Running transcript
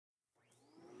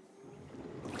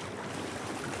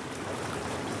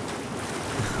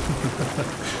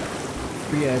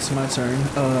Yeah, it's my turn.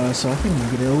 So I think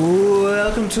we're gonna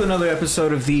welcome to another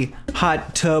episode of the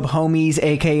Hot Tub Homies,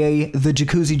 aka the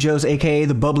Jacuzzi Joes, aka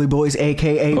the Bubbly Boys,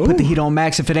 aka Put the Heat on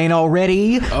Max if it ain't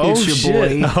already. It's your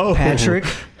boy Patrick,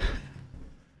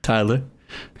 Tyler,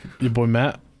 your boy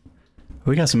Matt.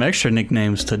 We got some extra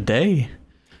nicknames today.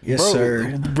 Yes, Bro,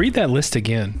 sir. Read that list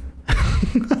again.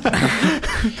 We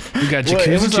got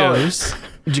Jacuzzi Joes.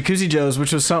 Jacuzzi Joes,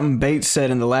 which was something Bates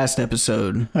said in the last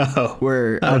episode,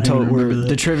 where where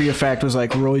the trivia fact was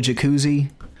like Roy Jacuzzi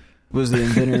was the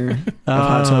inventor of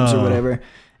hot tubs or whatever,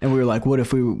 and we were like, what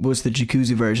if we was the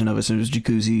Jacuzzi version of us and it was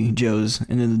Jacuzzi Joes?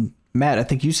 And then Matt, I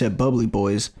think you said Bubbly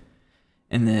Boys,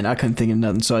 and then I couldn't think of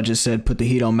nothing, so I just said put the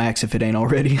heat on Max if it ain't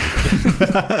already.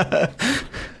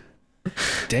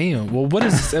 Damn. Well, what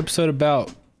is this episode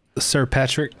about, Sir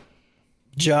Patrick?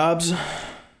 Jobs.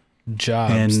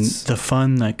 And the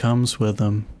fun that comes with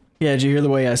them. Yeah, did you hear the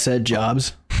way I said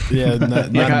jobs? Yeah,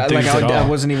 I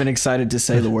wasn't even excited to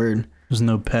say the word. There's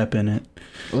no pep in it.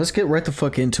 Let's get right the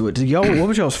fuck into it. What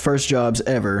was y'all's first jobs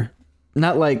ever?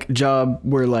 Not like job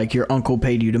where like your uncle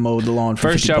paid you to mow the lawn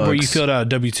for first job $50. where you filled out a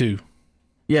W-2.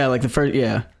 Yeah, like the first.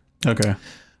 Yeah. Okay.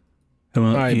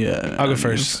 All right, yeah, I'll go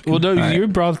first. Well, no, you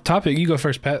brought the topic. You go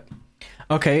first, Pat.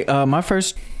 Okay, my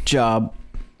first job,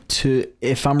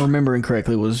 if I'm remembering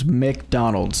correctly, was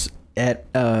McDonald's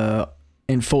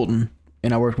in Fulton,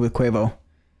 and I worked with Quavo.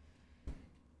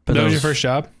 But that was your first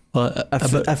job? Well,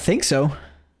 I think so.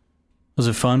 Was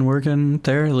it fun working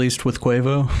there, at least with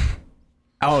Quavo?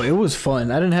 Oh, it was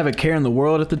fun. I didn't have a care in the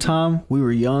world at the time. We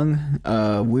were young.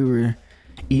 We were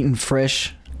eating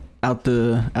fresh out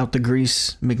the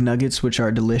grease McNuggets, which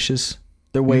are delicious.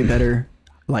 They're way better.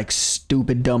 Like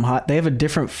stupid dumb hot. They have a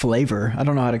different flavor. I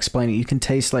don't know how to explain it. You can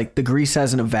taste like the grease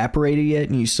hasn't evaporated yet,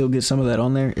 and you still get some of that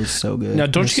on there. It's so good. Now,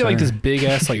 don't you get like this big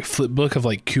ass like flip book of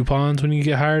like coupons when you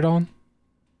get hired on?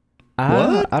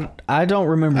 I don't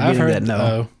remember getting that. No,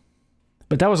 Oh.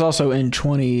 but that was also in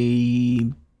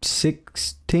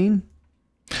 2016.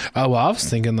 Oh, well, I was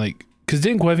thinking like, cause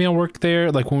didn't Quavion work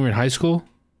there like when we were in high school?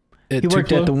 He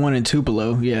worked at the one in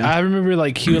Tupelo. Yeah, I remember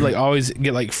like he would like always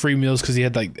get like free meals because he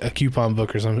had like a coupon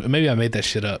book or something. Maybe I made that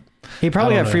shit up. He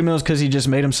probably had free meals because he just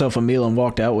made himself a meal and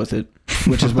walked out with it,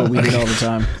 which is what we did all the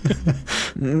time,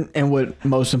 and what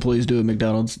most employees do at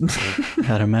McDonald's.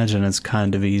 I'd imagine it's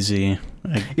kind of easy.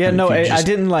 I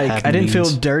didn't feel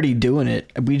dirty doing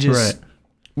it. We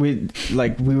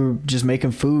were just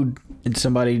making food, and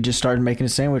somebody just started making a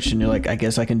sandwich, and you're like, I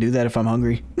guess I can do that if I'm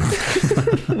hungry.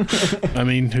 I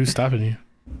mean, who's stopping you?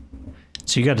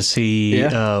 So you got to see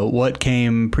what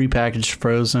came prepackaged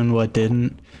frozen, what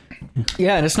didn't.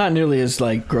 Yeah, and it's not nearly as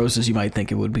like gross as you might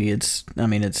think it would be. It's I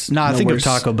think of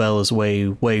Taco Bell as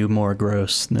way more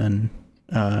gross than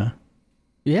the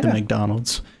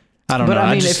McDonald's. I don't know.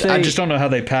 I just don't know how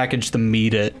they package the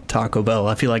meat at Taco Bell.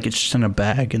 I feel like it's just in a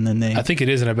bag, and then I think it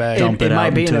is in a bag. Dump it out might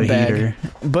be into in a bag. Heater.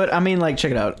 But I mean, like,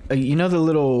 check it out. You know the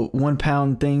little 1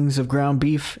 pound things of ground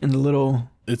beef in the little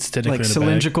it's technically like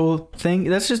cylindrical thing?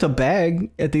 That's just a bag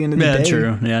at the end of the day. Yeah,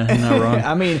 true. Yeah, you're not wrong.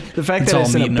 I mean, the fact that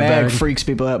it's in a bag freaks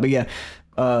people out. But yeah,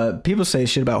 people say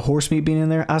shit about horse meat being in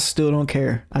there. I still don't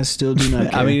care. I still do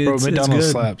not care. I mean, bro,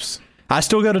 McDonald's slaps. I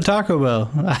still go to Taco Bell.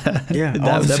 Yeah,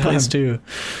 that place too.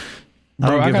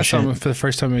 Bro, I got something for the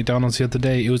first time at McDonald's the other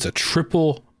day. It was a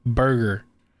triple burger.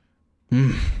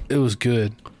 It was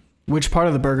good. Which part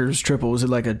of the burger was triple? Was it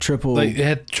like a triple? Like it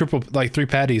had triple, like 3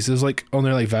 patties. It was like on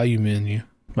their like value menu.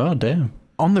 Oh damn!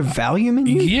 On their value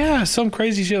menu? Yeah, some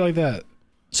crazy shit like that.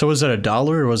 So was it $1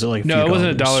 or was it like no? It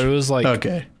wasn't $1. It was like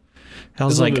okay. I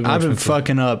was like, I've been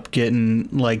fucking up getting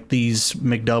like these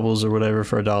McDoubles or whatever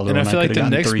for $1. And I feel like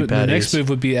the next move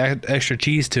would be extra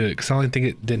cheese to it because I don't think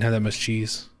it didn't have that much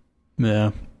cheese.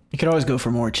 Yeah. You could always go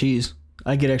for more cheese.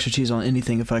 I get extra cheese on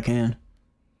anything if I can.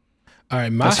 All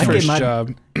right, my first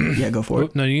job. Yeah, go for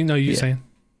it. No, you saying.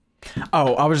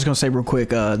 Oh, I was just going to say real quick,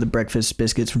 the breakfast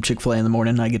biscuits from Chick-fil-A in the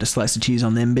morning, I get a slice of cheese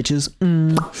on them bitches.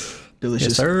 Delicious.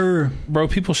 Yes, sir. Bro,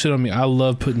 people shit on me. I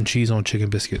love putting cheese on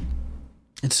chicken biscuit.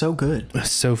 It's so good.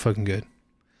 It's so fucking good.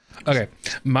 Okay,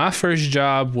 my first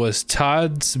job was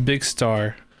Todd's Big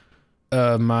Star,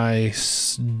 my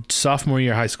sophomore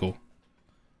year of high school.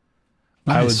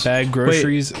 Nice. I would bag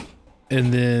groceries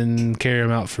and then carry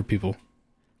them out for people.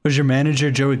 Was your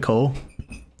manager Joey Cole?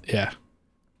 Yeah.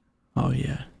 Oh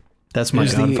yeah, that's my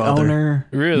godfather. The owner,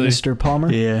 really, Mr.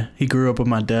 Palmer. Yeah, he grew up with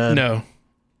my dad. No,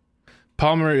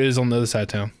 Palmer is on the other side of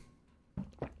town.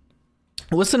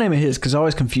 What's the name of his? Because I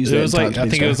always confuse it. It was like I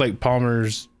think it was like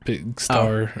Palmer's Big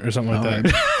Star or something like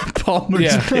that.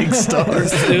 Palmer's Big Star.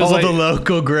 All like, the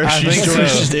local grocery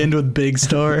stores just end with Big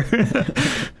Star.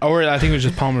 Or I think it was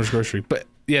just Palmer's Grocery. But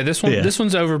yeah, this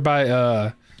one's over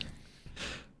by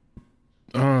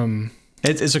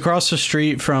It's across the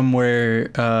street from where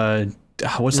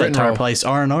what's that tire place?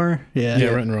 R&R? Yeah,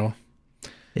 Rent and Roll.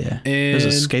 Yeah. And there's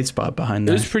a skate spot behind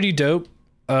there. It was pretty dope.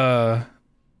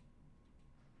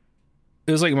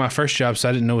 It was like my first job, so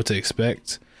I didn't know what to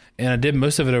expect. And I did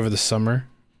most of it over the summer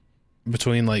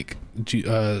between like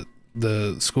the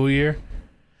school year.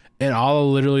 And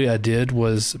all literally I did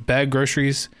was bag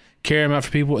groceries, carry them out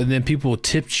for people, and then people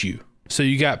tipped you. So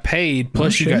you got paid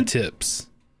plus you got tips.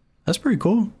 That's pretty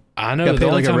cool. I know. Got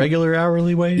paid like a regular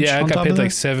hourly wage? Yeah, I got paid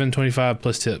like $7.25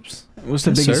 plus tips. What's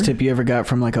the biggest tip you ever got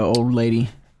from like an old lady?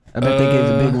 I bet they gave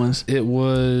the big ones. It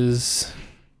was,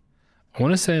 I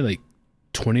want to say like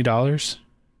 $20.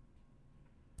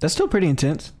 That's still pretty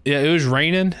intense. Yeah, it was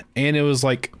raining and it was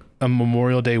like a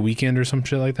Memorial Day weekend or some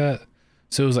shit like that.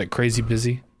 So it was like crazy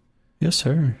busy. Yes,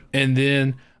 sir. And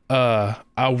then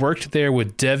I worked there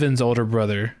with Devin's older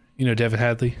brother. You know Devin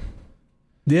Hadley?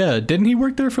 Yeah, didn't he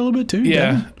work there for a little bit too?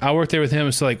 Yeah, Devin? I worked there with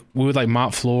him. So like we would like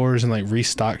mop floors and like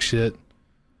restock shit.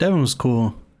 Devin was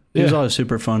cool. He was always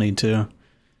super funny too.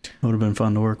 It would have been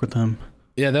fun to work with him.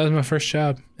 Yeah, that was my first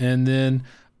job. And then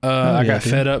I got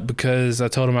fed up because I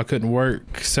told them I couldn't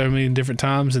work so many different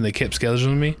times and they kept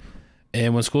scheduling me.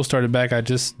 And when school started back, I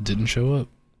just didn't show up.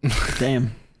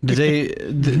 Damn. Did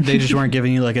they just weren't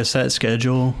giving you like a set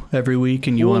schedule every week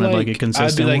and you wanted like a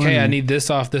consistent I'd be like, one? hey, I need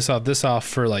this off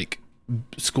for like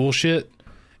school shit.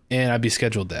 And I'd be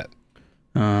scheduled that.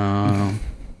 Well,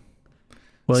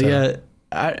 so.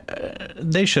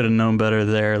 They should have known better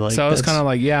there. Like, so I was kind of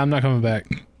like, yeah, I'm not coming back.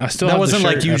 I still that wasn't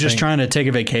shirt, like you just trying to take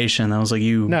a vacation. That was like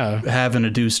you having to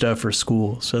do stuff for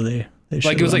school. So they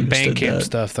like it was like band camp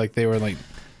stuff. Like they were like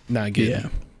not getting. Yeah.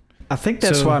 I think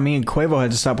that's why me and Quavo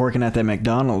had to stop working at that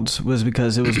McDonald's was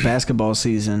because it was basketball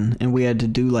season and we had to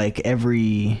do like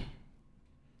every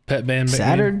pet band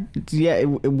Saturday. Yeah,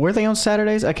 were they on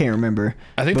Saturdays? I can't remember.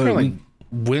 I think they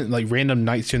were like random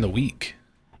nights during the week.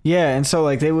 Yeah, and so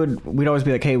like we'd always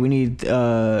be like, hey, we need,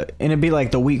 and it'd be like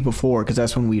the week before because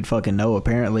that's when we'd fucking know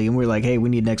apparently, and we're like, hey, we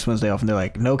need next Wednesday off, and they're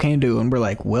like, no can do, and we're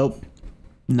like, well,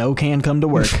 no can come to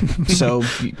work, so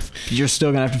you're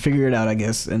still gonna have to figure it out, I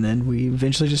guess, and then we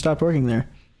eventually just stopped working there.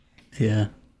 Yeah,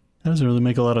 that doesn't really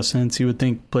make a lot of sense. You would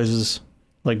think places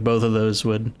like both of those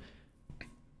would,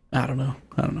 I don't know.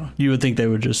 You would think they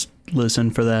would just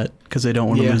listen for that because they don't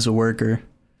want to lose a worker.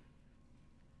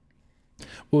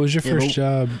 What was your first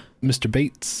job, Mr.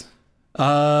 Bates?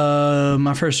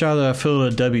 My first job that I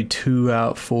filled a W-2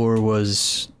 out for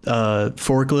was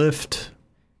forklift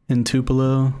in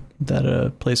Tupelo.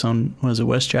 That place on, what is it,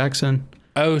 West Jackson?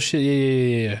 Oh, shit,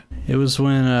 yeah. It was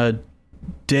when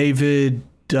David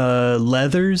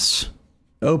Leathers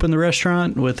opened the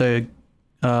restaurant with a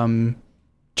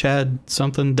Chad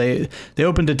something. They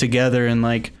opened it together and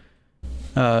like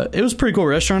it was a pretty cool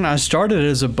restaurant. I started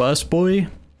as a busboy,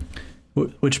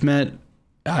 which meant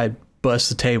I bust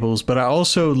the tables, but I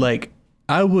also like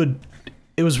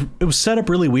it was set up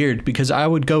really weird because I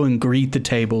would go and greet the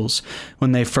tables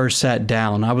when they first sat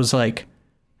down. I was like,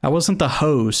 I wasn't the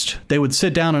host. They would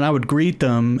sit down and I would greet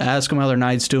them, ask them how their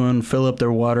night's doing, fill up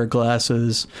their water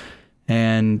glasses,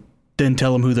 and then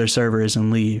tell them who their server is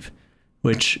and leave.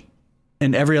 Which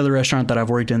in every other restaurant that I've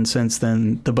worked in since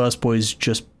then, the busboys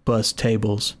just bust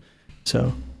tables.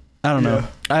 So I don't know.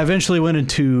 I eventually went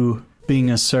into being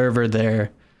a server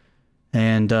there,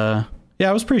 and I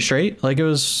was pretty straight. Like, it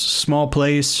was small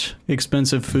place,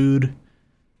 expensive food,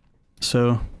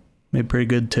 so made pretty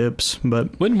good tips.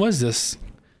 But when was this?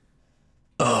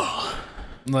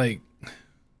 Like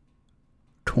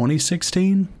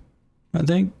 2016, I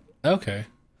think. Okay.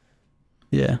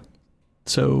 Yeah,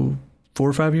 so 4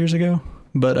 or 5 years ago.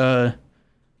 But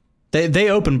they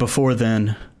opened before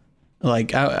then.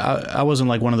 Like I wasn't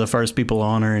like one of the first people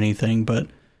on or anything, but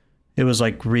it was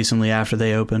like recently after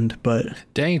they opened. But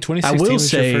dang, 2016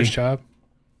 was your first job?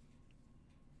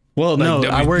 Well, like no,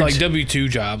 I worked like W-2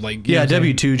 job, like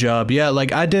W-2 job. Yeah,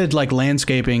 like I did like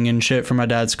landscaping and shit for my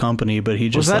dad's company, but he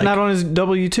just was that like, not on his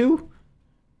W-2?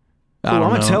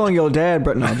 I'm telling your dad,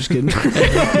 but no, I'm just kidding.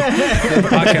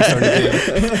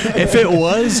 If it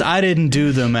was, I didn't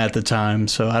do them at the time,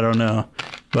 so I don't know.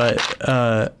 But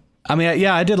I mean,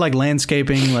 yeah, I did like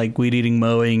landscaping, like weed eating,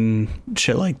 mowing,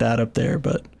 shit like that up there.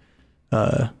 But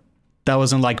that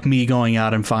wasn't like me going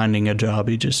out and finding a job.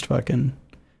 He just fucking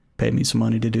paid me some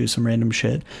money to do some random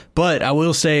shit. But I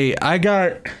will say, I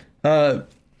got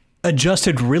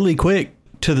adjusted really quick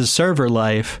to the server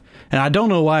life, and I don't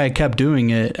know why I kept doing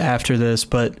it after this,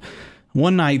 but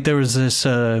one night there was this,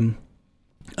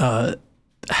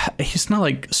 he's not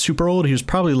like super old. He was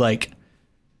probably like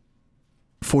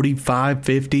 45,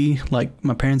 50, like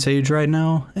my parents' age right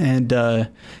now. And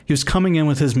he was coming in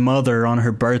with his mother on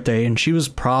her birthday, and she was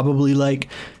probably like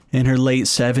in her late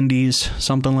 70s,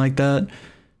 something like that.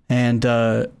 And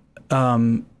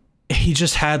he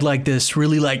just had like this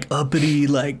really like uppity,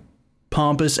 like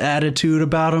pompous attitude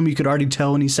about him. You could already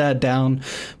tell when he sat down.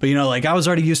 But, you know, like I was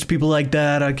already used to people like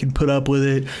that. I could put up with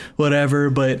it, whatever.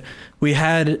 But we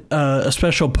had a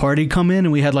special party come in,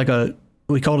 and we had like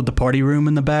we called it the party room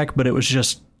in the back, but it was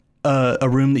just a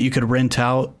room that you could rent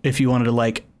out if you wanted to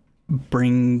like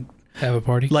have a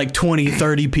party, like 20,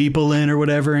 30 people in or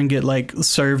whatever, and get like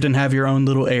served and have your own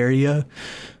little area.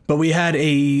 But we had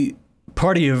a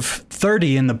party of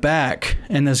 30 in the back,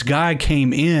 and this guy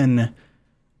came in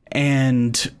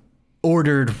and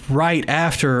ordered right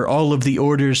after all of the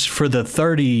orders for the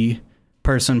 30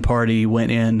 person party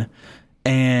went in,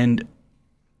 and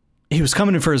he was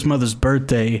coming in for his mother's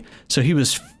birthday. So he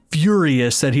was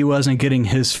furious that he wasn't getting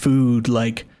his food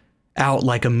like out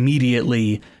like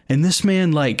immediately. And this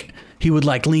man, like, he would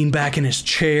like lean back in his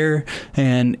chair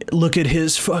and look at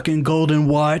his fucking golden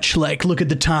watch, like look at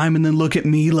the time, and then look at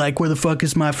me like, where the fuck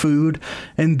is my food?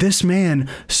 And this man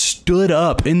stood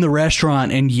up in the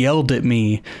restaurant and yelled at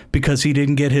me because he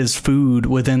didn't get his food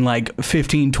within like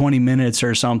 15, 20 minutes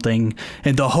or something.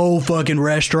 And the whole fucking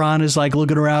restaurant is like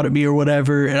looking around at me or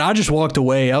whatever. And I just walked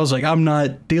away. I was like, I'm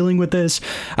not dealing with this.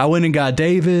 I went and got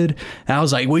David, and I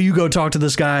was like, will you go talk to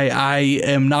this guy? I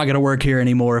am not going to work here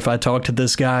anymore if I talk to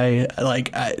this guy.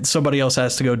 Like, somebody else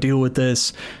has to go deal with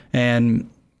this. And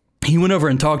he went over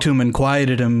and talked to him and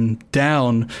quieted him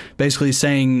down, basically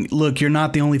saying, look, you're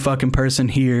not the only fucking person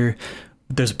here.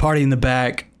 There's a party in the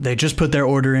back. They just put their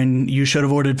order in. You should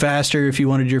have ordered faster if you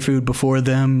wanted your food before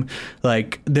them.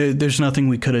 Like, there's nothing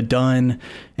we could have done.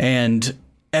 And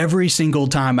every single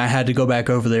time I had to go back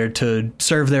over there to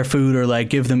serve their food or like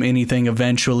give them anything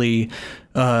eventually,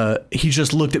 he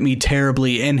just looked at me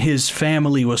terribly, and his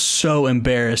family was so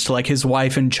embarrassed. Like his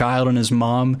wife and child and his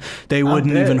mom, they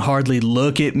wouldn't even hardly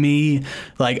look at me.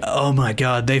 Like, oh my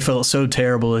God, they felt so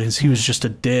terrible because he was just a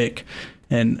dick.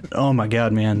 And oh my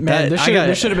God, man. There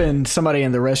should have been somebody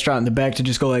in the restaurant in the back to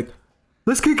just go like,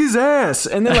 let's kick his ass.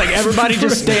 And then like everybody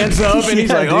just stands up and he's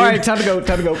like, all right, time to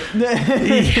go.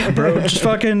 Yeah, bro, just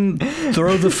fucking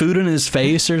throw the food in his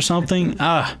face or something.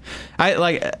 I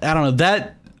don't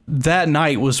know. That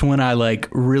night was when I like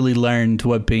really learned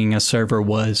what being a server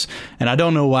was. And I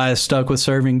don't know why I stuck with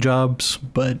serving jobs,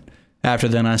 but after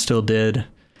then I still did.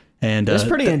 And it's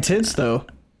pretty intense though.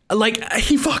 Like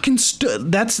he fucking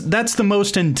stood. That's the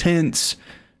most intense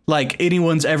like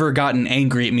anyone's ever gotten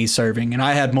angry at me serving. And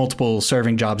I had multiple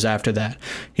serving jobs after that.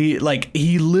 He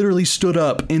literally stood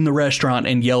up in the restaurant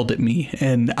and yelled at me.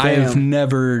 And damn. I have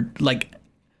never like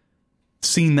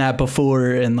seen that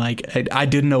before, and like I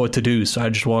didn't know what to do, so I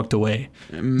just walked away.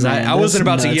 Man, I wasn't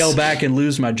about to yell back and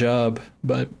lose my job,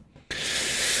 but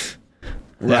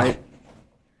right.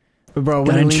 But bro,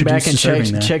 when he leaned back and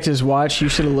checked his watch, you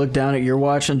should have looked down at your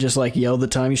watch and just like yelled the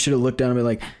time. You should have looked down and be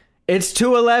like, it's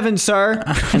 2:11, sir,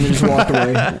 and then just walked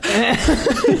away.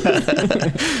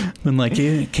 I'm like,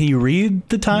 can you read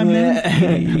the time?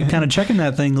 Then you kind of checking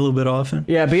that thing a little bit often.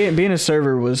 Yeah, being a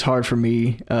server was hard for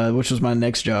me, which was my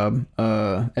next job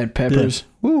at Peppers.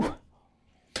 Yeah. Woo.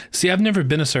 See, I've never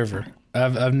been a server.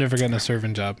 I've never gotten a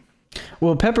serving job.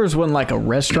 Well, Peppers wasn't like a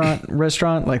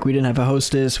restaurant. Like we didn't have a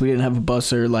hostess, we didn't have a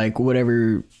busser. Like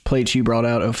whatever plates you brought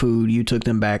out of food, you took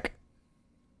them back,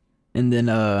 and then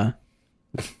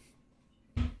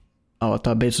oh, I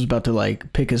thought Bates was about to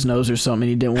like pick his nose or something, and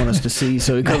he didn't want us to see,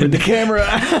 so he covered the camera.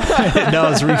 No, I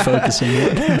was refocusing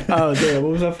it. Oh, damn.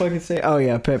 What was I fucking saying? Oh,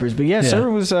 yeah, Peppers. But yeah, server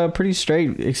was pretty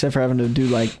straight, except for having to do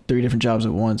like 3 different jobs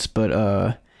at once.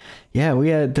 But yeah, we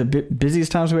had the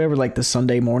busiest times we ever, like the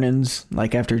Sunday mornings,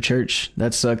 like after church.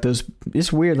 That sucked.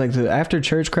 It's weird. Like the after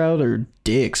church crowd are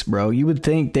dicks, bro. You would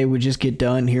think they would just get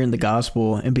done hearing the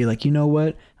gospel and be like, you know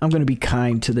what? I'm going to be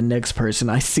kind to the next person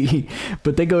I see.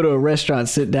 But they go to a restaurant,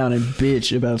 sit down and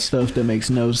bitch about stuff that makes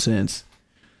no sense.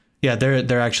 Yeah,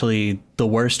 they're actually the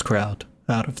worst crowd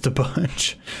out of the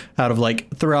bunch. Out of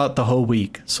like throughout the whole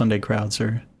week, Sunday crowds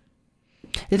are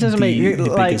it doesn't make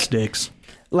the biggest dicks.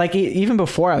 Like even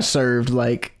before I served,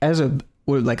 like as a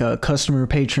customer,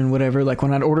 patron, whatever, like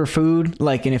when I'd order food,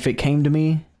 like, and if it came to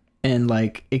me and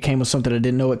like it came with something I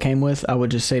didn't know it came with, I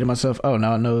would just say to myself, oh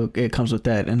no, it comes with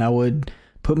that. And I would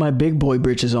put my big boy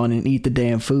britches on and eat the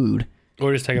damn food.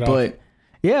 Or just take it off. But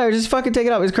Yeah, or just fucking take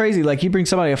it off. It's crazy. Like, you bring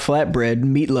somebody a flatbread,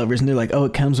 meat lovers, and they're like, oh,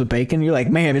 it comes with bacon? You're like,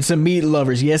 man, it's a meat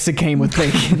lovers. Yes, it came with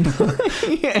bacon.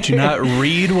 Yeah. Did you not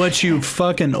read what you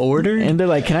fucking ordered? And they're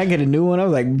like, can I get a new one? I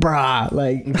was like, brah.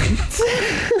 Like,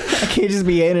 I can't just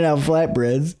be handing out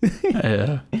flatbreads.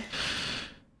 Yeah.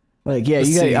 Like,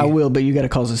 yeah, I will, but you got to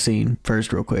cause a scene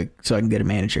first real quick so I can get a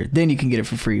manager. Then you can get it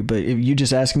for free. But if you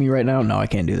just asking me right now, no, I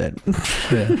can't do that.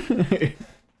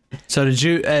 Yeah. So did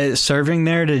you, serving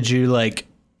there, did you like...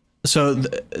 So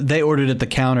they ordered at the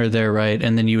counter there, right?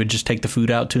 And then you would just take the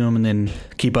food out to them and then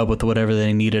keep up with whatever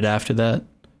they needed after that?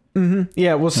 Mm-hmm.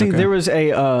 Yeah, well, see, okay.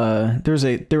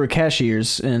 There were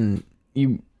cashiers, and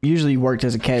you usually worked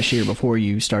as a cashier before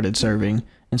you started serving.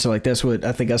 And so, like, that's what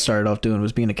I think I started off doing,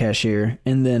 was being a cashier.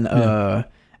 And then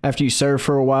after you serve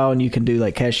for a while and you can do,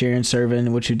 like, cashier and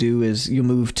serving, what you do is you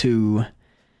move to...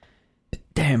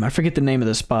 Damn, I forget the name of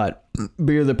the spot.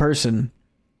 But you're the person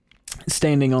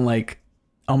standing on, like,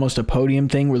 almost a podium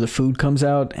thing where the food comes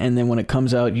out, and then when it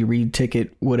comes out you read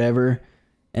ticket whatever,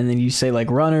 and then you say like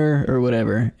runner or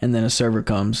whatever, and then a server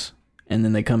comes, and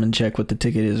then they come and check what the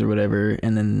ticket is or whatever,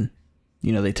 and then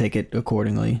they take it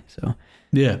accordingly. So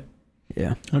yeah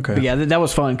okay, but yeah, that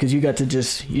was fun because you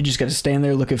just got to stand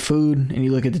there, look at food, and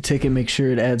you look at the ticket, make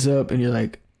sure it adds up, and you're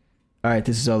like, all right,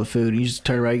 this is all the food, and you just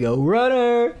turn around and go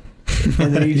runner.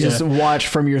 And then you just watch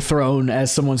from your throne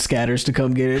as someone scatters to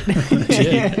come get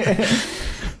it.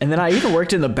 And then I even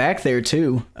worked in the back there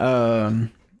too,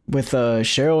 with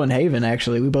Cheryl and Haven.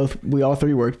 Actually, we all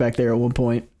three worked back there at one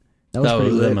point. That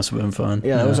must have been fun.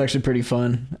 Yeah, that was actually pretty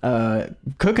fun.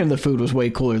 Cooking the food was way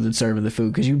cooler than serving the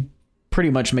food because you pretty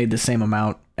much made the same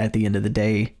amount at the end of the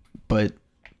day, but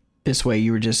this way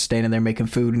you were just standing there making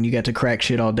food, and you got to crack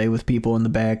shit all day with people in the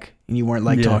back, and you weren't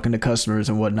like talking to customers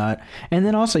and whatnot. And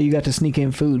then also you got to sneak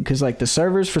in food because like the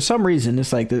servers, for some reason,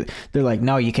 it's like they're like,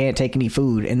 no, you can't take any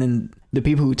food. And then the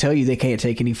people who tell you they can't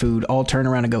take any food all turn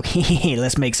around and go, hey,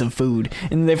 let's make some food.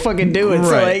 And they fucking do it.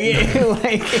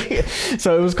 Right.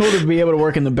 So so it was cool to be able to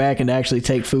work in the back and actually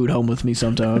take food home with me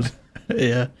sometimes.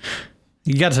 Yeah.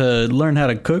 You got to learn how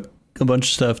to cook a bunch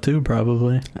of stuff too,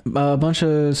 probably. A bunch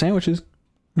of sandwiches.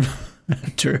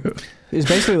 True. It's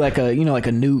basically like a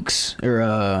Nukes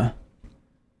or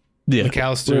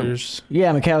McAllister's.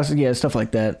 Yeah, McAllister. Yeah, stuff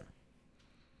like that.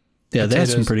 Yeah, they had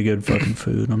some pretty good fucking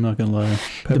food. I'm not gonna lie.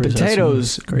 Peppers, the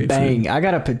potatoes, bang! Food. I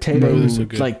got a potato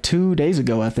like 2 days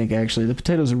ago. I think actually the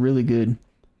potatoes are really good.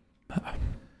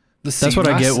 That's what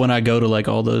I get when I go to like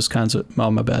all those kinds of.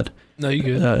 Oh, my bad. No, you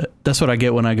good. That's what I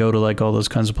get when I go to like all those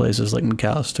kinds of places like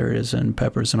McAllister's and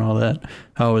Peppers and all that.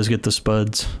 I always get the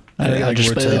spuds. I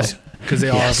just because they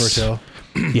all have Rotel.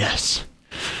 Yes.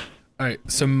 All right.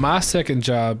 So my second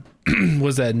job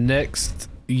was that next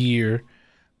year.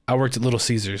 I worked at Little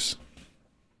Caesars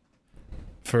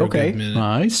for a good minute.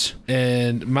 Nice.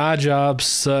 And my job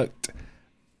sucked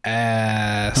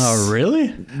ass. Oh, really?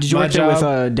 Did you work there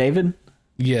with David?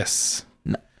 Yes.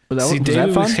 No. Was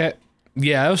that fun?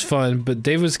 Yeah, that was fun, but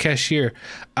David was cashier.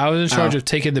 I was in charge of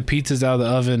taking the pizzas out of the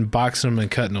oven, boxing them,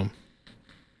 and cutting them.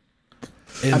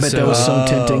 And I bet that was so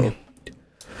tempting.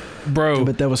 Bro, I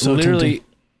bet that was so literally,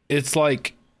 tempting. It's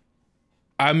like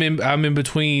I'm in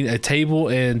between a table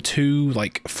and two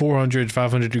like 400,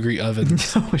 500 degree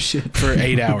ovens for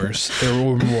 8 hours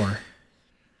or more.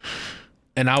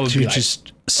 And I would be like,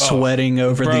 just sweating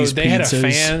over these pizzas. They had a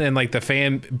fan, and like the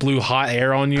fan blew hot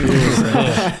air on you.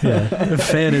 The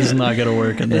fan is not going to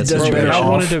work in that situation.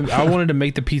 I wanted to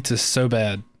make the pizza so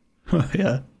bad.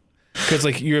 Yeah. Because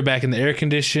like you were back in the air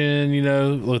condition,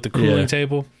 with the cooling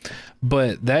table.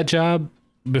 But that job,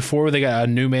 before they got a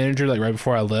new manager, like right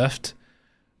before I left,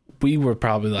 we were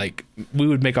probably like, we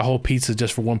would make a whole pizza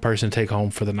just for one person to take home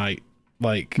for the night.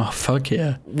 Like, oh, fuck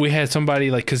yeah. We had somebody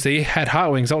like, because they had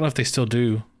hot wings. I don't know if they still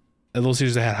do. At Little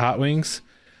Caesars, they had hot wings.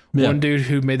 Yeah. One dude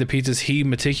who made the pizzas, he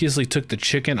meticulously took the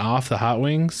chicken off the hot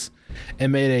wings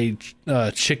and made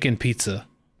a chicken pizza.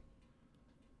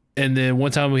 And then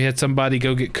one time we had somebody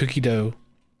go get cookie dough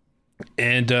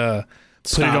and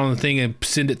put it on the thing and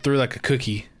send it through like a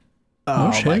cookie.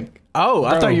 Oh, shit.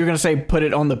 I thought you were going to say put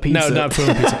it on the pizza. No, not put it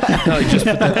on the pizza. No, just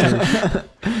put that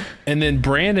through. And then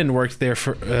Brandon worked there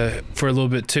for a little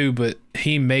bit too, but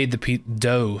he made the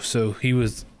dough, so he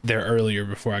was there earlier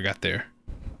before I got there.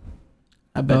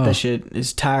 I bet that shit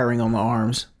is tiring on the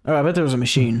arms. Oh, I bet there was a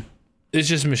machine. It's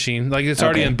just a machine. Like, it's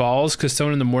already in balls because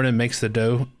someone in the morning makes the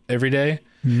dough every day.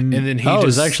 And then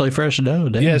it's actually fresh dough.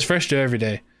 Damn. Yeah, it's fresh dough every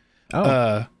day.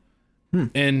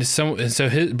 And so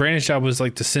Brandon's job was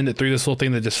like to send it through this little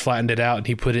thing that just flattened it out, and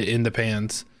he put it in the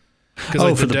pans.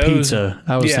 Like for the pizza.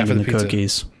 I was thinking the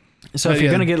cookies. So if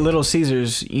you're gonna get Little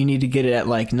Caesars, you need to get it at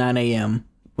like 9 a.m.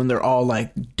 when they're all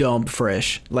like dumb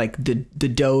fresh. Like the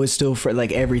dough is still fresh.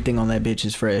 Like everything on that bitch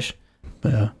is fresh.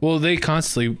 Yeah. Well, they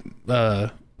constantly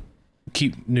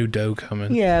keep new dough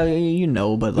coming. Yeah, you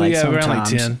know, but like sometimes around like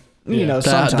 10. You know,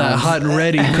 sometimes that hot and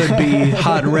ready could be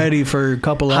hot and ready for a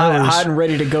couple hours. Hot and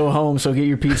ready to go home. So get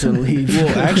your pizza and leave.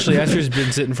 Well, actually, after it's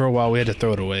been sitting for a while, we had to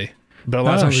throw it away. But a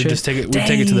lot of times we just take it. We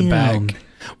take it to the back.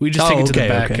 We just take it to the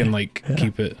back and like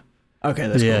keep it. Okay,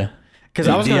 that's cool. Because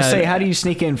I was gonna say, how do you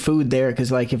sneak in food there?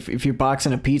 Because like if you're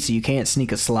boxing a pizza, you can't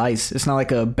sneak a slice. It's not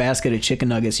like a basket of chicken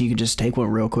nuggets. You can just take one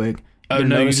real quick. Oh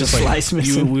no, you just slice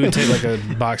missing. We would take like a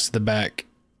box to the back.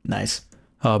 Nice.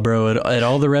 Oh, bro! At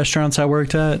all the restaurants I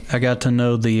worked at, I got to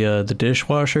know the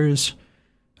dishwashers,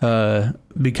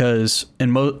 because in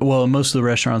most of the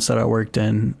restaurants that I worked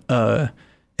in,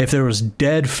 if there was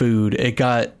dead food, it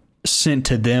got sent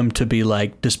to them to be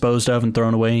like disposed of and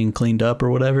thrown away and cleaned up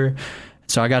or whatever.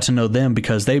 So I got to know them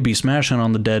because they'd be smashing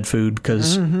on the dead food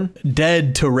because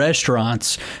dead to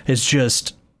restaurants is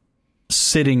just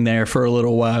sitting there for a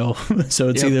little while. So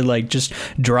it's either like just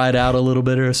dried out a little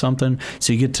bit or something.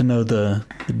 So you get to know the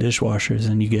dishwashers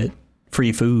and you get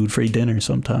free food, free dinner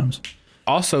sometimes.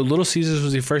 Also, Little Caesars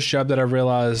was the first job that I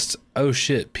realized, oh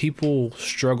shit, people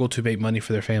struggle to make money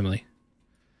for their family.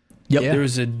 Yep. There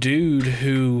was a dude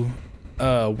who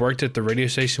worked at the radio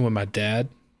station with my dad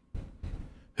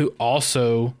who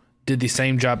also did the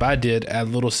same job I did at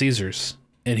Little Caesars.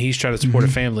 And he's trying to support a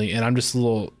family. And I'm just a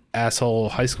little asshole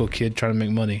high school kid trying to make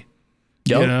money.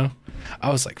 Yep. You know? I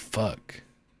was like, fuck.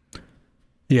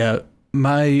 Yeah.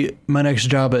 My next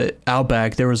job at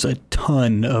Outback, there was a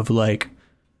ton of like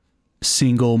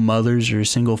single mothers or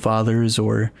single fathers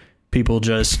or people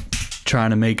just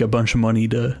trying to make a bunch of money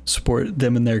to support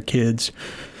them and their kids.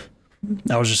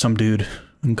 I was just some dude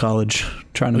in college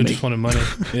trying to just wanted money,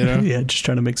 you know? Yeah, just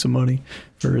trying to make some money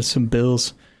for some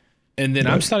bills. And then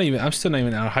I'm still not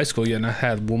even out of high school yet, and I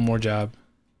had one more job.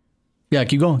 Yeah,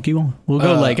 keep going. We'll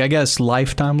go I guess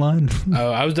lifetime line.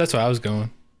 That's where I was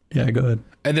going. Yeah, go ahead.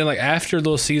 And then like after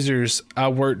Little Caesars, I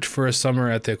worked for a summer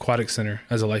at the aquatic center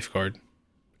as a lifeguard.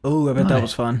 Oh, I bet that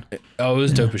was fun. Oh, it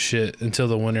was dope as shit until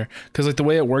the winter. Because like the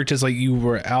way it worked is like you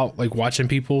were out like watching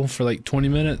people for like 20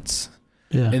 minutes.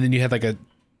 Yeah. And then you had like a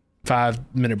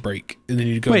 5-minute break, and then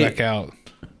you'd go back out.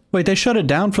 Wait, they shut it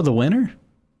down for the winter?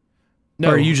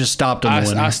 No, or you just stopped in the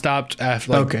winter? I stopped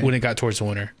after when it got towards the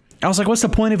winter. I was like, what's the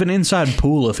point of an inside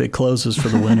pool if it closes for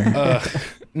the winter?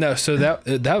 No, so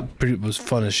that was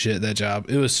fun as shit, that job.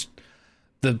 It was,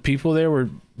 the people there were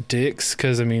dicks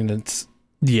because, I mean, it's,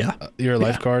 you're a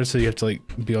lifeguard, so you have to like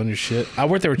be on your shit. I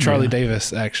worked there with Charlie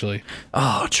Davis, actually.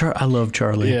 Oh, I love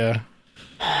Charlie. Yeah.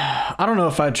 I don't know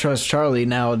if I'd trust Charlie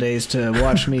nowadays to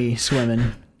watch me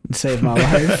swimming and save my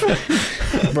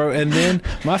life. Bro, and then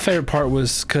my favorite part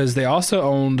was because they also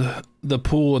owned the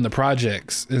pool and the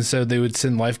projects, and so they would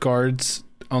send lifeguards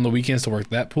on the weekends to work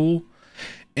that pool,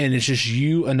 and it's just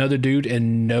you, another dude,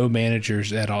 and no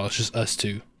managers at all. It's just us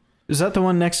two. Is that the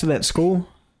one next to that school?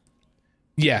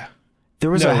 Yeah. There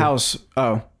was a house.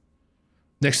 Oh.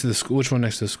 Next to the school? Which one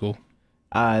next to the school?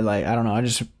 I don't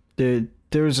know.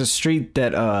 There was a street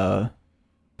that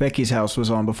Becky's house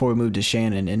was on before we moved to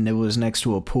Shannon, and it was next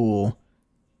to a pool.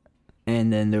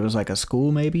 And then there was like a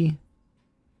school, maybe.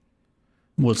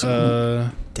 What's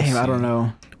damn, I don't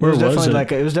know. It was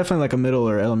definitely like a middle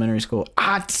or elementary school.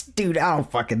 Dude, I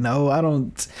don't fucking know.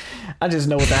 I just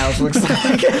know what the house looks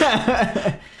like.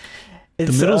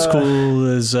 The middle school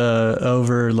is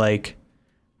over like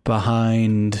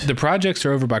behind. The projects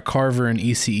are over by Carver and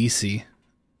ECEC.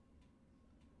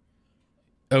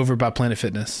 Over by Planet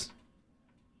Fitness.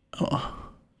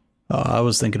 Oh, I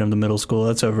was thinking of the middle school.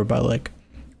 That's over by like.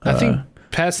 I think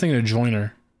Pat's thinking of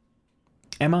Joyner.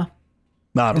 Emma?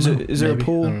 I don't know. Is there a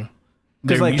pool?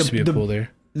 There used to be a pool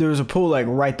there. There was a pool like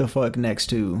right the fuck next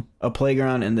to a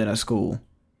playground and then a school.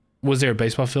 Was there a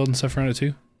baseball field and stuff around it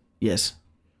too? Yes.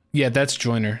 Yeah, that's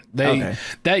Joyner.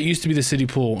 That used to be the city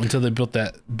pool until they built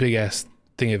that big ass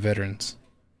thing at Veterans.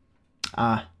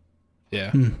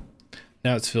 Yeah.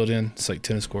 Now it's filled in. It's like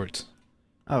tennis courts.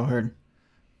 Oh, heard.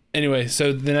 Anyway,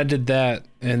 so then I did that,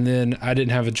 and then I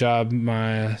didn't have a job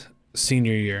my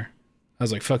senior year. I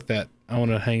was like, fuck that. I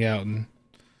want to hang out and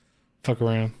fuck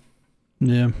around.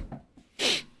 Yeah.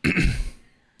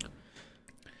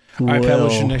 All right, Pat,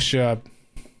 what's your next job?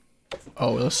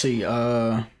 Oh, let's see.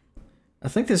 I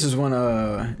think this is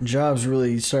when jobs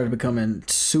really started becoming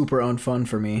super unfun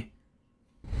for me.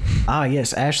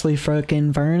 Yes, Ashley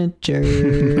fucking Furniture.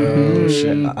 Oh,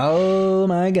 shit. Oh,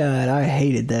 my God. I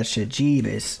hated that shit.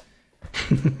 Jeebus.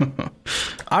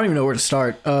 I don't even know where to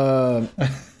start.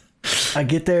 I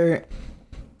get there,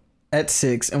 at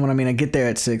 6, and when I get there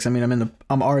at 6,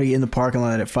 I'm already in the parking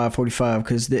lot at 5:45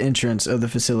 because the entrance of the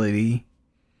facility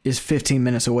is 15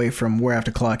 minutes away from where I have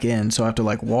to clock in. So I have to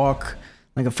like walk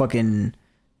like a fucking,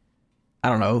 I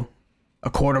don't know, a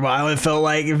quarter mile. It felt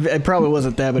like it probably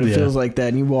wasn't that, but it feels like that.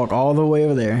 And you walk all the way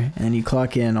over there, and you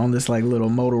clock in on this like little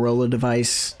Motorola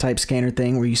device type scanner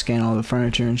thing where you scan all the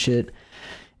furniture and shit.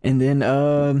 And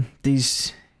then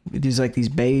these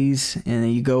bays, and then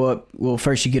you go up. Well,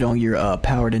 first you get on your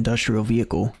powered industrial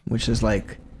vehicle, which is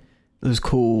like those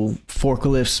cool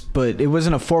forklifts, but it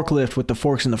wasn't a forklift with the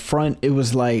forks in the front. It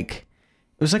was like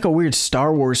a weird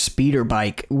Star Wars speeder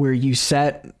bike where you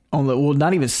sat on the, well,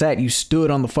 not even sat, you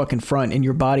stood on the fucking front, and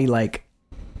your body like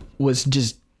was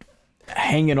just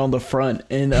hanging on the front,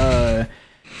 and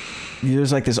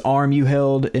there's like this arm you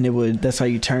held, and that's how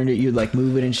you turned it. You'd like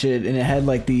move it and shit, and it had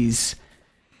like these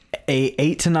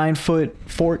 8 to 9 foot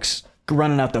forks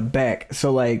running out the back.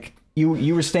 So like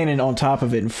you were standing on top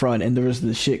of it in front, and there was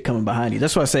the shit coming behind you.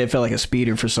 That's why I say it felt like a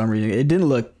speeder for some reason. It didn't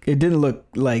look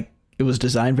like it was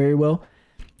designed very well,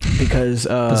 because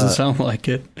doesn't sound like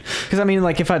it. Because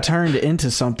like if I turned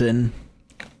into something,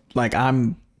 like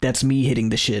that's me hitting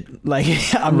the shit. Like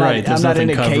I'm not in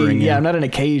a cage. Yeah, I'm not in a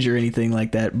cage or anything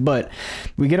like that. But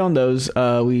we get on those.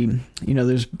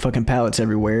 There's fucking pallets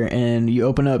everywhere, and you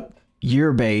open up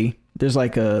your bay. There's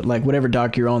like whatever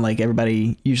dock you're on. Like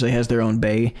everybody usually has their own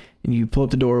bay, and you pull up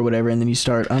the door or whatever, and then you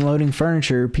start unloading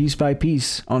furniture piece by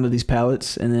piece onto these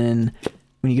pallets. And then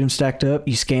when you get them stacked up,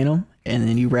 you scan them, and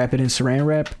then you wrap it in Saran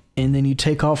wrap, and then you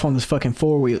take off on this fucking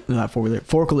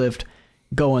forklift,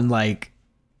 going like.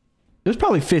 It was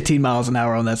probably 15 miles an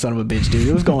hour on that son of a bitch, dude.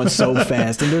 It was going so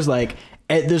fast. And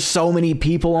there's so many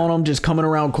people on them just coming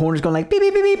around corners going like beep,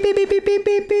 beep, beep, beep, beep, beep, beep,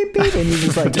 beep, beep, beep. And you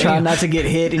just like trying not to get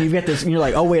hit. And you've got this, and you're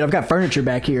like, oh wait, I've got furniture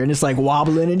back here. And it's like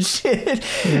wobbling and shit.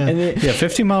 Yeah, and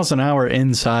 50 miles an hour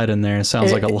inside in there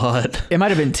sounds like a lot. It might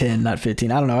have been 10, not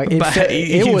 15. I don't know.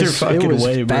 It was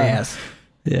way, fast.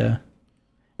 Bro. Yeah.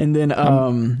 And then,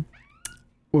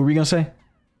 what were we going to say?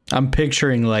 I'm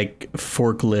picturing like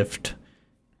forklift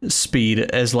speed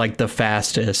as like the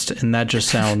fastest, and that just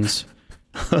sounds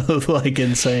like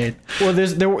insane. Well,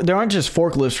 there aren't just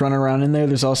forklifts running around in there.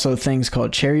 There's also things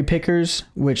called cherry pickers,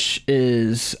 which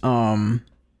is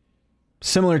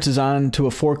similar design to a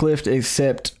forklift,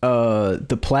 except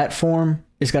the platform,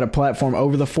 it's got a platform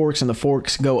over the forks, and the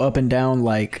forks go up and down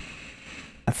like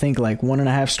I think like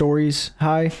 1.5 stories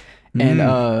high. And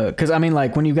because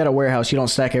like when you've got a warehouse, you don't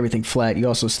stack everything flat, you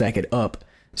also stack it up.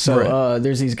 So right.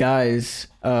 There's these guys,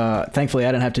 thankfully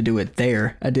I didn't have to do it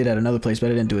there. I did at another place, but I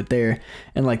didn't do it there.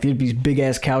 And like there'd be these big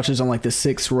ass couches on like the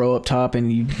 6th row up top,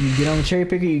 and you get on the cherry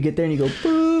picker, you get there and you go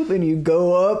boop, and you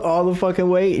go up all the fucking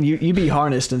way, and you be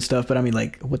harnessed and stuff. But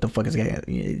like, what the fuck is that?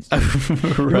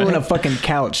 You're moving a fucking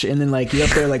couch, and then like you're up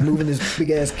there like moving this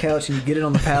big ass couch, and you get it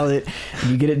on the pallet, and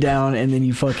you get it down, and then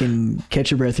you fucking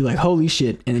catch your breath. You're like, holy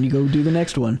shit, and then you go do the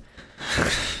next one.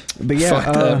 But yeah,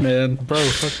 fuck that, man, bro,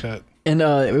 fuck that. And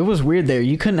it was weird there.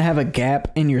 You couldn't have a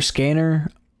gap in your scanner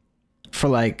for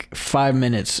like 5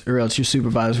 minutes, or else your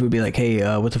supervisor would be like, "Hey,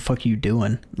 what the fuck are you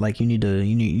doing? Like, you need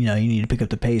to pick up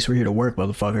the pace. We're here to work,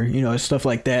 motherfucker." Stuff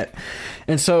like that.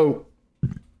 And so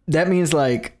that means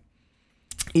like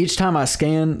each time I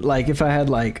scan, like if I had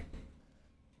like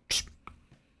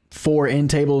 4 end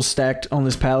tables stacked on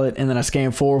this pallet, and then I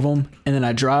scan 4 of them, and then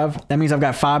I drive, that means I've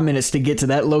got 5 minutes to get to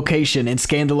that location and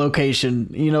scan the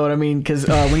location. You know what I mean? Because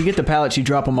when you get the pallets, you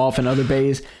drop them off in other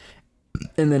bays,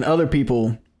 and then other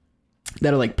people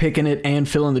that are like picking it and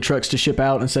filling the trucks to ship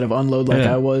out instead of unload like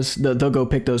I was, they'll go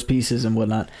pick those pieces and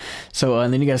whatnot. So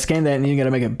and then you gotta scan that, and then you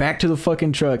gotta make it back to the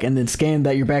fucking truck, and then scan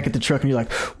that you're back at the truck, and you're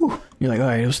like, whew. You're like, all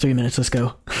right, it was 3 minutes, let's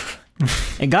go.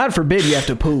 And God forbid you have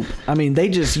to poop. I mean,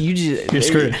 you're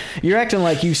screwed. You're acting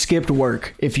like you skipped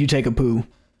work if you take a poo.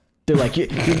 They're like,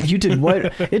 you did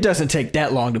what? It doesn't take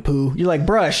that long to poo. You're like,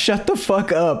 bruh, shut the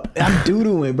fuck up. I'm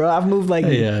doodling, bro. I've moved like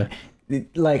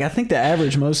I think the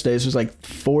average most days was like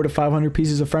 400 to 500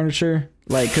 pieces of furniture.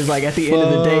 Like, because like at the end of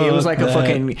the day, it was like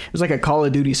a Call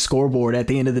of Duty scoreboard. At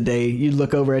the end of the day, you'd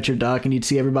look over at your dock and you'd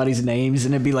see everybody's names,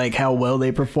 and it'd be like how well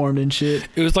they performed and shit.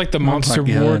 It was like the monster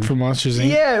board for Monsters Inc.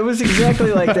 Yeah, it was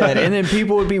exactly like that. And then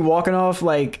people would be walking off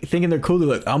like thinking they're cool. They're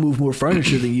like, "I'll move more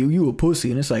furniture than you. You a pussy."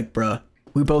 And it's like, bruh,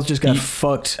 we both just got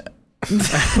fucked.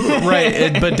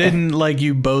 Right, but didn't like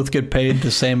you both get paid the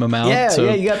same amount?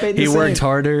 Yeah, you got paid the same. He worked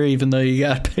harder even though you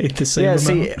got paid the same amount.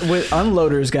 Yeah, see, with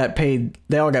unloaders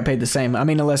they all got paid the same. I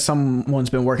mean, unless someone's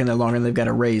been working there longer and they've got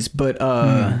a raise. But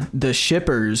the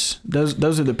shippers,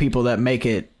 those are the people that make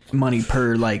it money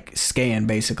per like scan,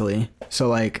 basically. So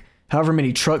like however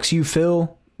many trucks you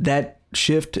fill, that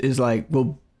shift is like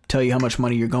will tell you how much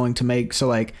money you're going to make. So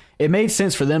like it made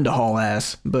sense for them to haul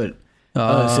ass, but but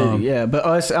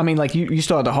us, I mean, like you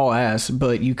still had to haul ass,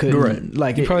 but you couldn't. Right.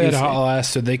 Like you probably had to haul ass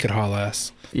so they could haul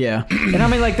ass. Yeah, and I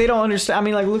mean, like they don't understand. I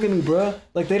mean, like look at me, bro.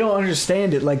 Like they don't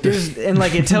understand it. Like there's and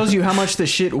like it tells you how much the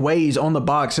shit weighs on the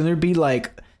box, and there'd be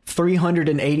like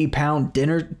 380-pound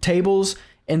dinner tables,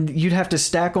 and you'd have to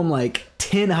stack them like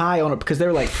 10 high on it because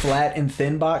they're like flat and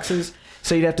thin boxes.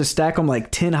 So you'd have to stack them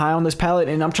like 10 high on this pallet,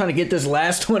 and I'm trying to get this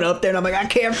last one up there, and I'm like, I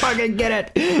can't fucking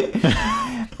get it.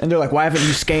 And they're like, why haven't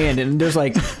you scanned? And there's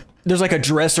like a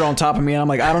dresser on top of me, and I'm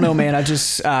like, I don't know, man. I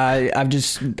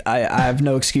have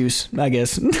no excuse, I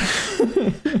guess.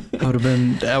 I would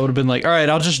have been like, all right,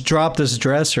 I'll just drop this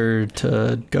dresser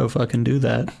to go fucking do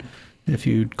that. If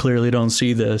you clearly don't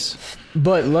see this.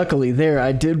 But luckily there,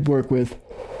 I did work with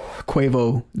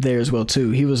Quavo there as well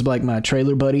too. He was like my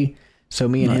trailer buddy. So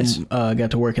me and him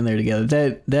got to work in there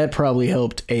together. That probably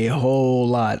helped a whole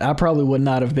lot. I probably would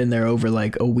not have been there over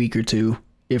like a week or two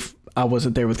if I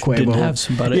wasn't there with Quavo. Didn't have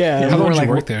somebody. Yeah. How long did you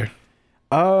work there?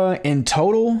 In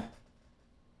total,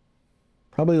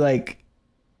 probably like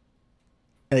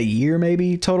a year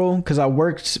maybe total. Because I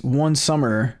worked one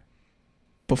summer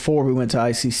before we went to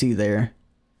ICC there.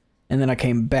 And then I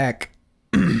came back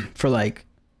for like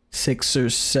 6 or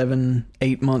 7,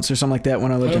 8 months or something like that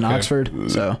when I lived in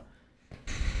Oxford. So...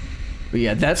 But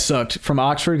yeah, that sucked from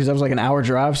Oxford because that was like an hour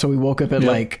drive. So we woke up at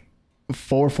like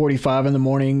 4:45 in the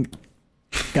morning,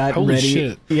 got Holy ready.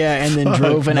 Shit. Yeah, and then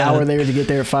drove an hour there to get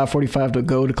there at 5:45 to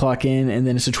go to clock in. And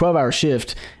then it's a 12-hour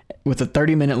shift with a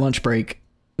 30-minute lunch break.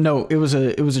 No, it was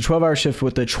a 12-hour shift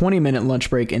with a 20-minute lunch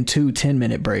break and 2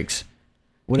 10-minute breaks.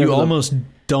 You almost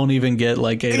don't even get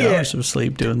like 8 hours of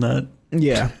sleep doing that.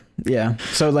 Yeah, yeah.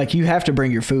 So like you have to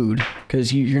bring your food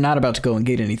because you're not about to go and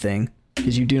get anything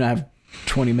because you do not have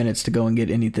 20 minutes to go and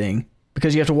get anything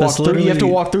because you have to walk through. You have to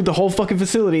walk through the whole fucking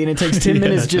facility, and it takes 10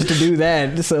 minutes just to do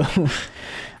that. So,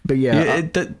 but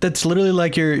that's literally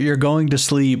like you're going to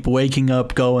sleep, waking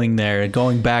up, going there,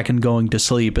 going back and going to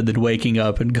sleep, and then waking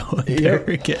up and going there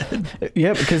again.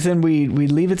 Yep. Because then we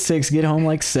leave at 6, get home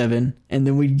like 7, and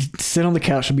then we sit on the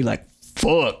couch and be like,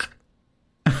 "Fuck."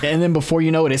 And then before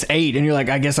you know it, it's 8, and you're like,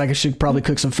 I guess I should probably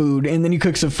cook some food. And then you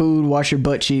cook some food, wash your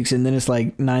butt cheeks, and then it's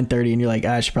like 9:30, and you're like,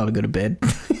 I should probably go to bed.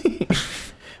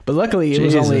 But luckily, it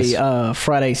was only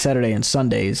Friday, Saturday, and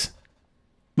Sundays.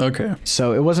 Okay.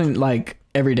 So it wasn't like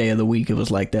every day of the week it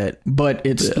was like that. But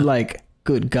it's like,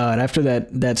 good God, after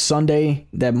that Sunday,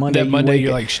 that Monday,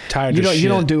 you're like tired of shit. You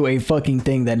don't do a fucking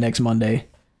thing that next Monday.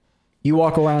 You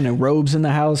walk around in robes in the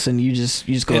house, and you just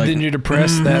go. And then you're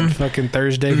depressed that fucking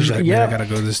Thursday because you're like, man, I gotta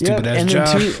go to this stupid ass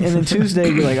job. And then Tuesday,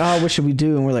 you're like, oh, what should we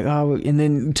do? And we're like, oh. And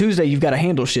then Tuesday, you've got to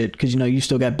handle shit because you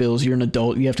still got bills. You're an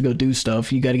adult. You have to go do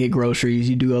stuff. You got to get groceries.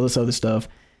 You do all this other stuff.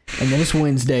 And then it's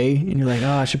Wednesday, and you're like, oh,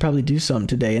 I should probably do something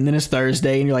today. And then it's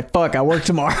Thursday, and you're like, fuck, I work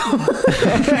tomorrow.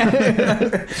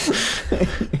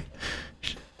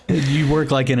 You work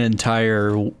like an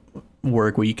entire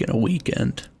work week and a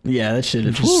weekend. Yeah, that should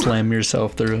have just slam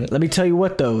yourself through it. Let me tell you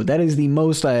what, though, that is the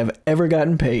most I have ever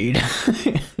gotten paid.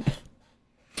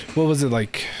 What was it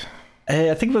like?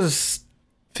 I think it was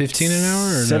 15 an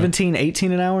hour or 17,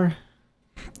 18 an hour.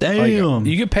 Damn.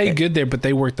 You get paid good there, but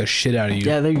they work the shit out of you.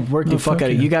 Yeah, they work the fuck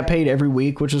out of you. You got paid every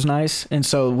week, which was nice. And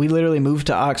so we literally moved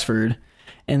to Oxford,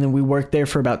 and then we worked there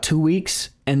for about 2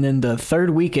 weeks. And then the third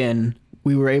weekend,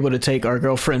 we were able to take our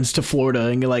girlfriends to Florida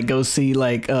and like go see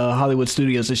like Hollywood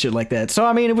studios and shit like that. So,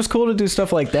 I mean, it was cool to do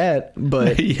stuff like that,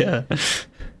 but yeah. But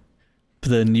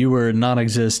then you were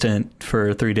non-existent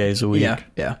for 3 days a week.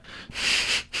 Yeah.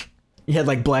 You had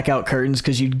like blackout curtains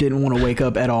because you didn't want to wake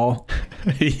up at all.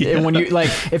 Yeah. And when you like,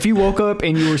 if you woke up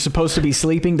and you were supposed to be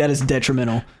sleeping, that is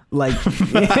detrimental. Like,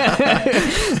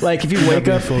 like if you wake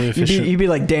up, you'd be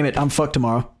like, damn it, I'm fucked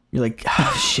tomorrow. You're like,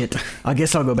 oh, shit, I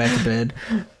guess I'll go back to bed.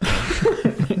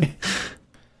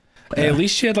 Hey, at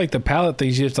least you had like the pallet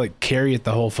things. You have to like carry it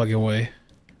the whole fucking way.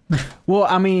 Well,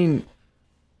 I mean,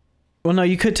 no,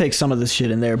 you could take some of this shit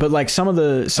in there, but like some of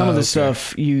the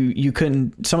stuff you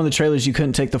couldn't. Some of the trailers you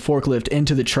couldn't take the forklift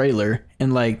into the trailer,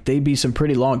 and like they'd be some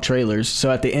pretty long trailers. So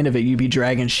at the end of it, you'd be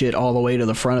dragging shit all the way to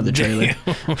the front of the trailer.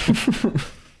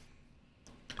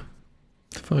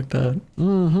 Fuck that.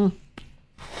 Mm-hmm.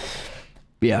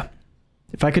 Yeah.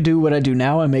 If I could do what I do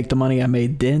now and make the money I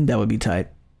made then, that would be tight.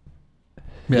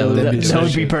 Yeah, that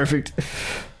would be perfect.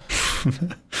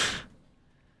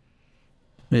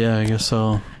 Yeah, I guess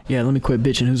so. Yeah, let me quit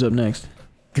bitching. Who's up next?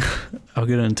 I'll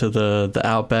get into the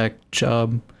Outback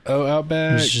job. Oh,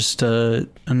 Outback. It was just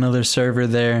another server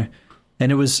there.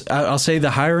 And it was, I'll say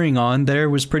the hiring on there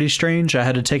was pretty strange. I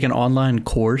had to take an online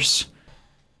course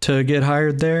to get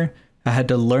hired there. I had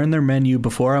to learn their menu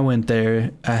before I went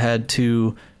there. I had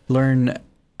to learn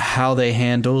how they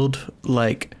handled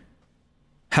like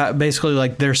how basically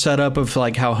like their setup of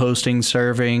like how hosting,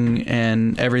 serving,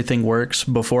 and everything works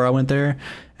before I went there.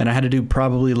 And I had to do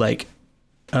probably like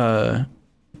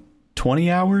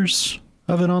 20 hours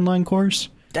of an online course.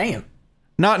 Damn.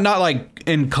 Not like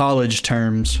in college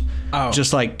terms. Oh.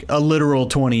 Just like a literal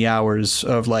 20 hours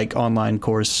of like online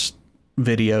course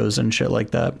videos and shit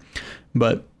like that.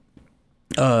 But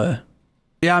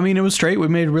yeah, I mean, it was straight. We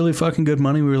made really fucking good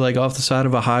money. We were like off the side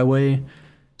of a highway.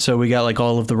 So we got like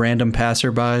all of the random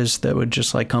passerbys that would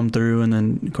just like come through. And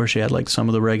then of course you had like some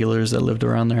of the regulars that lived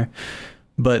around there.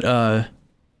 But I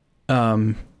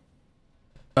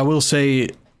will say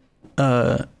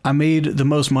I made the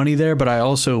most money there, but I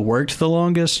also worked the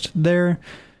longest there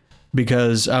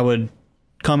because I would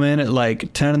come in at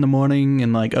like 10 in the morning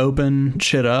and like open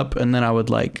shit up, and then I would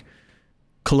like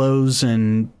close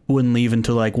and wouldn't leave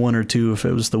until like 1 or 2 if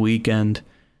it was the weekend.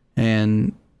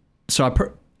 And so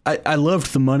I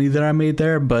loved the money that I made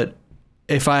there, but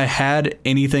if I had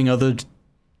anything other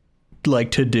like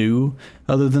to do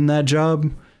other than that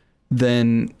job,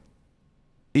 then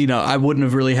you know, I wouldn't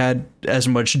have really had as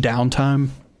much downtime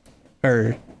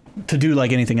or to do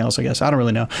like anything else, I guess. I don't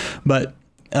really know. But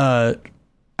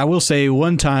I will say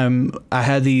one time I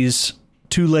had these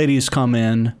 2 ladies come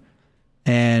in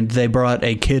and they brought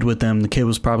a kid with them. The kid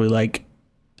was probably like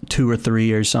 2 or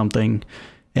 3 or something.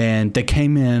 And they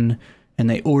came in and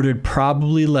they ordered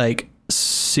probably like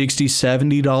 $60,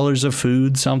 $70 of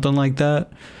food, something like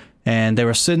that. And they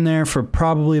were sitting there for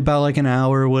probably about like an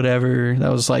hour or whatever.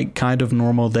 That was like kind of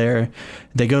normal there.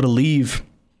 They go to leave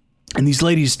and these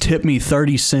ladies tip me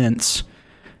 30 cents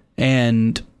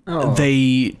and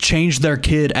they changed their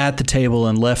kid at the table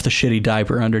and left the shitty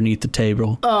diaper underneath the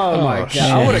table. Oh my God.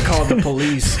 I would have called the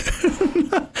police.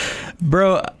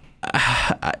 Bro,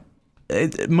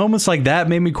 moments like that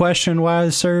made me question why I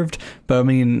served. But I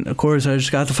mean, of course, I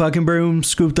just got the fucking broom,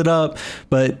 scooped it up.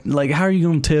 But like, how are you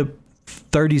going to tip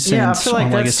 30 cents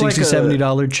on like a $60,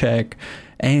 $70 check,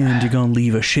 and you're gonna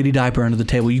leave a shitty diaper under the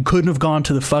table? You couldn't have gone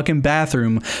to the fucking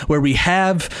bathroom where we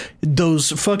have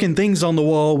those fucking things on the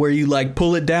wall where you like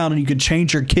pull it down and you could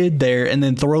change your kid there and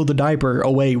then throw the diaper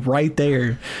away right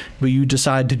there, but you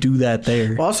decide to do that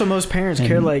there. Well, also most parents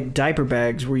carry like diaper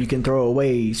bags where you can throw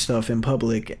away stuff in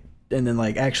public and then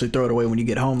like actually throw it away when you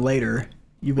get home later.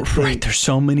 Right, there's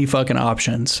so many fucking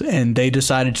options, and they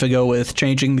decided to go with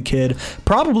changing the kid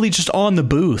probably just on the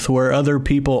booth where other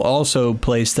people also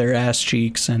place their ass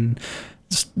cheeks and,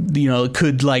 you know,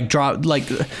 could like drop like,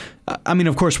 I mean,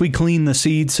 of course we clean the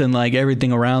seats and like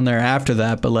everything around there after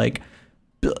that, but like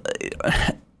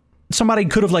somebody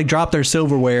could have like dropped their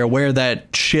silverware where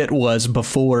that shit was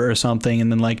before or something,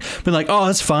 and then like been like, oh,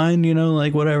 that's fine, you know,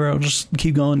 like whatever, I'll just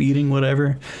keep going eating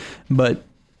whatever. But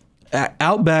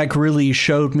Outback really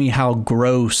showed me how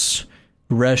gross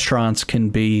restaurants can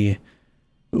be,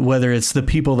 whether it's the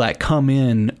people that come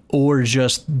in or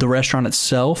just the restaurant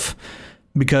itself,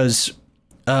 because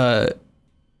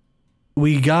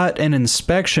we got an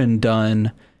inspection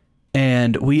done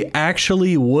and we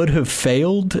actually would have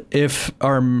failed if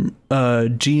our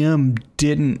GM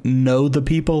didn't know the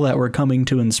people that were coming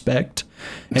to inspect,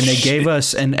 and they gave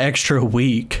us an extra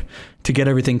week to get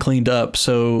everything cleaned up.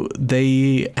 So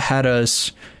they had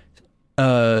us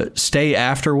stay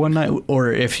after one night,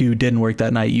 or if you didn't work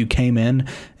that night, you came in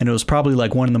and it was probably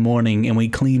like 1 a.m. and we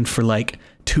cleaned for like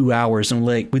 2 hours, and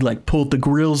like we like pulled the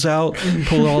grills out,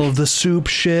 pulled all of the soup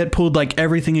shit, pulled like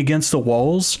everything against the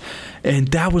walls, and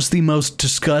that was the most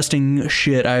disgusting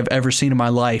shit I've ever seen in my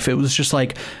life. It was just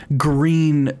like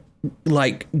green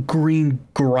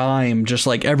grime just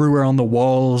like everywhere on the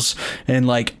walls, and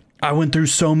like I went through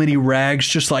so many rags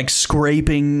just like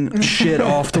scraping shit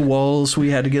off the walls. We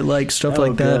had to get like stuff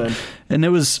like that. God. And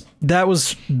that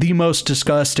was the most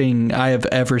disgusting I have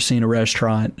ever seen a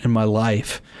restaurant in my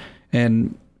life.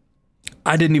 And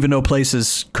I didn't even know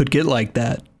places could get like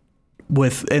that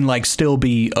and like still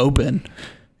be open.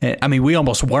 I mean, we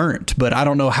almost weren't, but I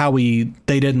don't know how they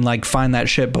didn't like find that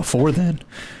shit before then.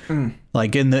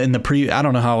 Like in the I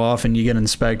don't know how often you get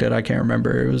inspected. I can't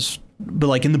remember. But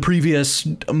like in the previous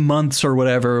months or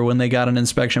whatever, when they got an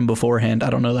inspection beforehand,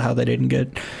 I don't know how they didn't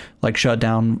get like shut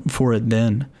down for it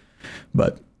then.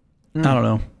 But I don't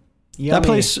know. Yummy. That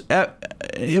place,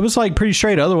 it was like pretty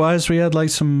straight. Otherwise, we had like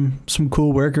some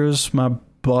cool workers. My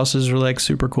bosses were like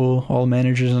super cool, all the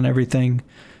managers and everything.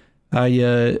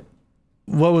 What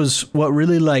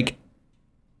really like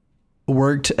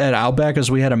worked at Outback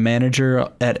is we had a manager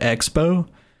at Expo.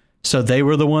 So they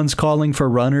were the ones calling for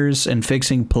runners and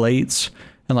fixing plates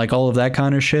and like all of that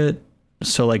kind of shit.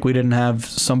 So like we didn't have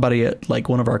somebody at like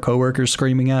one of our coworkers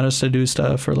screaming at us to do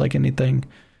stuff or like anything,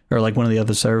 or like one of the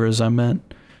other servers I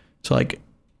meant. So like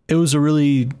it was a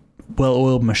really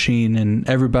well-oiled machine, and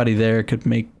everybody there could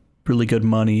make really good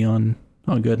money on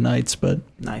good nights. But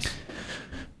nice.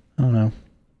 I don't know.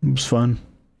 It was fun.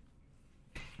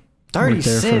 30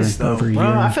 cents though, bro.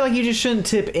 I feel like you just shouldn't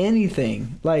tip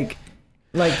anything. Like,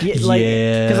 because like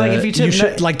if you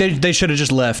tip, they should have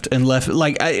just left.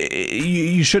 Like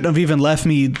you shouldn't have even left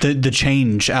me the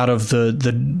change out of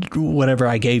the whatever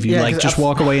I gave you. Like just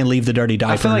walk away and leave the dirty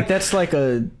diaper. I feel like that's like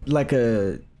a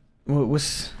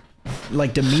what's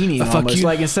like demeaning almost.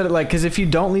 Like instead of like, because if you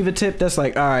don't leave a tip, that's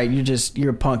like, all right,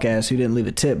 you're a punk ass who didn't leave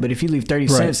a tip. But if you leave 30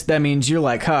 cents, that means you're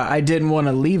like, I didn't want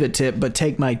to leave a tip, but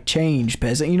take my change,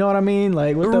 peasant. You know what I mean?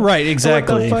 Like right,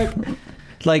 exactly. What the fuck?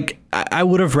 Like I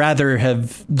would have rather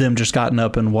have them just gotten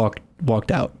up and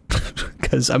walked out,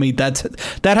 because I mean that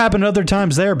happened other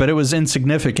times there, but it was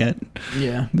insignificant.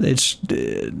 Yeah,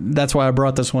 that's why I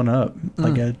brought this one up.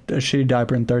 Like a shitty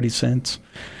diaper and 30 cents.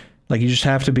 Like you just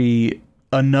have to be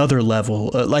another level.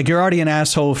 Like you're already an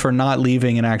asshole for not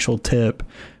leaving an actual tip,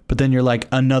 but then you're like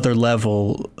another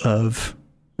level of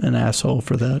an asshole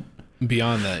for that.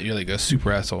 Beyond that, you're like a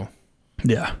super asshole.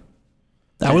 Yeah,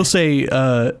 I will say.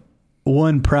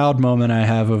 One proud moment I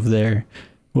have of there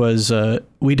was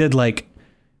we did like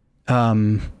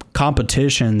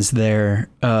competitions there.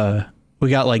 We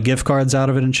got like gift cards out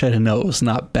of it and shit. And no, it was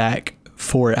not back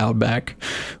for Outback.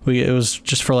 It was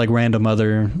just for like random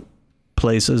other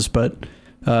places. But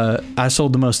I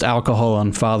sold the most alcohol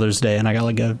on Father's Day, and I got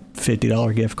like a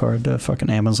 $50 gift card to fucking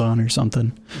Amazon or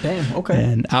something. Damn, okay.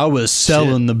 And I was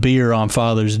selling the beer on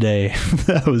Father's Day.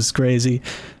 That was crazy.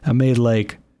 I made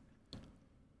like.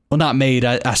 Well, not made.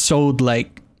 I sold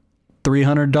like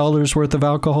 $300 worth of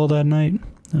alcohol that night.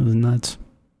 That was nuts.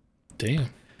 Damn.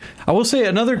 I will say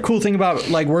another cool thing about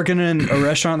like working in a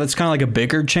restaurant that's kind of like a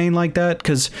bigger chain like that,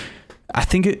 because I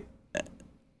think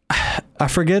I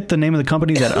forget the name of the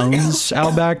company that owns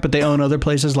Outback, but they own other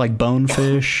places like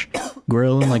Bonefish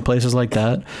Grill and like places like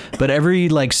that. But every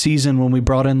like season when we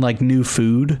brought in like new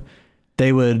food,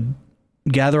 they would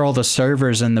gather all the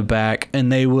servers in the back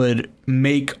and they would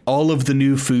make all of the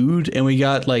new food, and we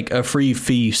got like a free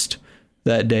feast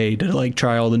that day to like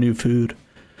try all the new food.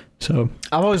 So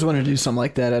I've always wanted to do something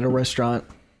like that at a restaurant.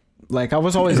 Like I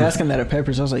was always asking that at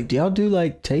Peppers. I was like, do y'all do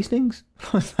like tastings? I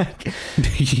was like,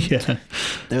 yeah.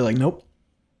 They're like, nope.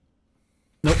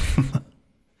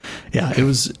 Yeah, it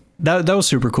was that was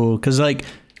super cool, because like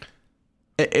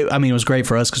I mean it was great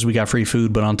for us because we got free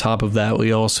food, but on top of that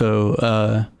we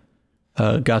also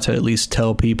got to at least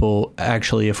tell people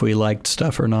actually if we liked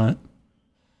stuff or not.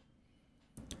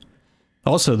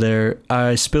 Also there,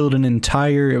 I spilled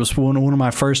it was one of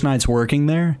my first nights working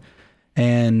there,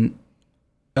 and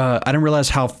I didn't realize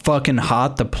how fucking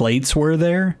hot the plates were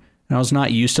there, and I was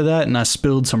not used to that, and I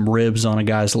spilled some ribs on a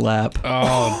guy's lap.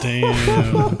 Oh,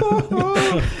 damn.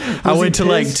 I went to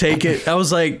like take it. I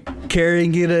was like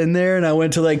carrying it in there, and I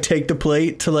went to like take the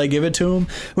plate to like give it to him.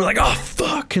 We're like, oh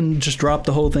fuck, and just dropped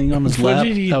the whole thing on his lap. What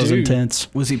did he do? Was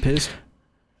intense. Was he pissed?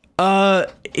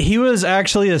 He was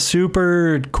actually a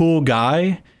super cool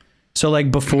guy. So like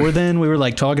before then we were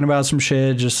like talking about some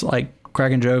shit, just like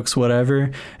cracking jokes,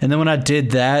 whatever. And then when I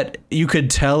did that, you could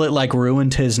tell it like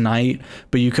ruined his night,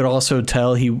 but you could also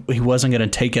tell he wasn't going to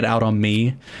take it out on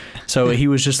me. So he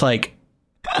was just like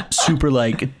super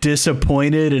like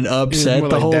disappointed and upset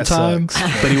the whole time.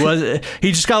 But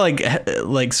he just got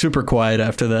like super quiet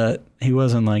after that. It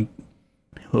wasn't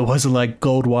like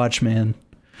Gold Watch Man.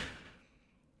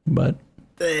 But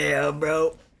yeah,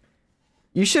 bro.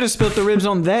 You should have spilled the ribs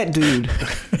on that dude.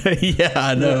 Yeah,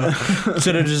 I know.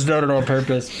 Should have just done it on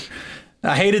purpose.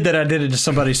 I hated that I did it to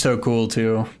somebody so cool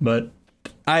too, but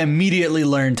I immediately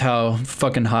learned how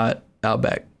fucking hot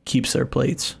Outback keeps their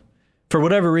plates. For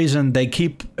whatever reason, they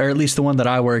keep, or at least the one that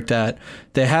I worked at,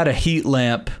 they had a heat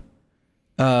lamp,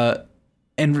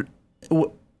 and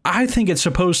I think it's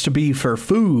supposed to be for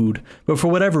food, but for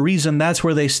whatever reason, that's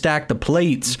where they stack the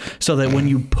plates so that when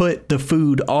you put the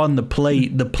food on the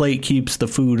plate keeps the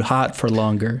food hot for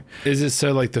longer. Is it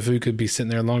so like the food could be sitting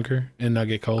there longer and not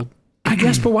get cold? I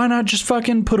guess, but why not just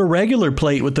fucking put a regular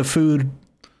plate with the food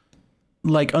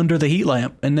like under the heat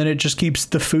lamp, and then it just keeps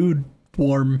the food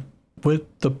warm with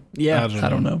the... Yeah. I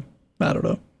don't know.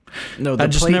 No, the I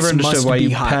just never understood why you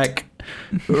pack...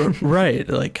 Right,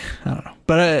 like, I don't know.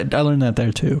 But I learned that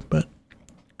there too, but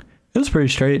it was pretty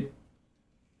straight.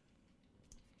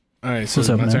 All right,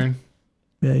 so my turn?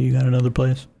 Yeah, you got another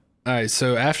place. All right,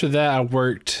 so after that I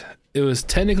worked, it was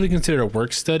technically considered a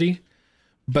work study,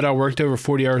 but I worked over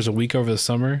 40 hours a week over the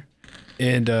summer,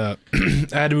 and I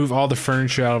had to move all the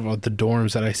furniture out of the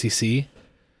dorms at ICC,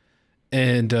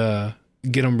 and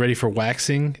get them ready for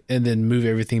waxing, and then move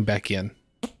everything back in.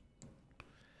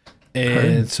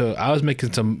 And so I was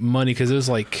making some money because it was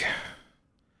like,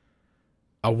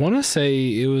 I want to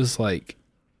say it was like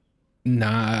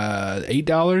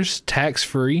 $8 tax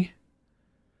free,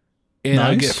 and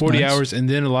I'd get 40 hours, and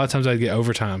then a lot of times I'd get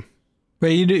overtime.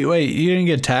 Wait, you didn't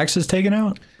get taxes taken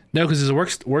out? No, because the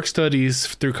work studies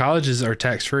through colleges are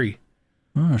tax free.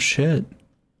 Oh shit!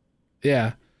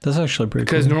 Yeah, that's actually pretty.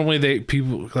 Because normally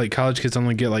people like college kids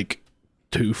only get like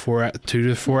 2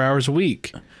 to 4 hours a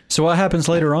week. So what happens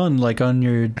later on, like on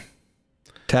your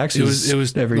taxes? It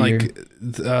was every like,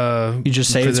 year. You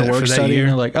just say it's a work study, and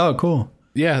you're like, oh, cool.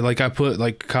 Yeah, like I put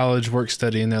like college work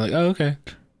study, and they're like, oh, okay.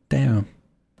 Damn.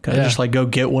 Can I just like go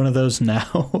get one of those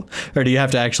now, or do you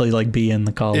have to actually like be in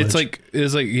the college? It's like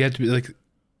you have to be like,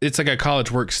 it's like a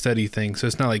college work study thing, so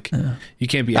it's not like you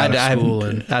can't be out of school.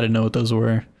 I didn't know what those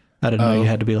were. I didn't know you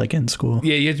had to be like in school.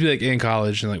 Yeah, you have to be like in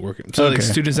college and like working. So like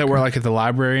students that work like at the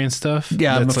library and stuff.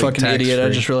 Yeah, I'm a fucking idiot. I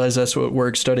just realized that's what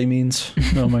work study means.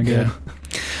 Oh my god.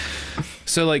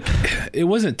 So like, it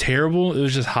wasn't terrible. It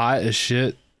was just hot as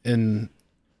shit and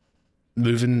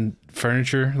moving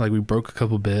furniture. Like we broke a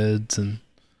couple beds and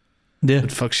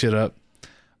it'd fuck shit up.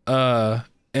 And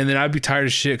then I'd be tired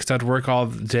as shit because I'd work all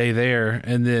day there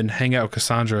and then hang out with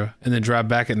Cassandra and then drive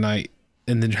back at night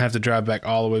and then have to drive back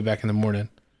all the way back in the morning.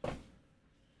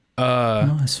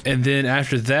 Nice. And then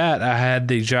after that, I had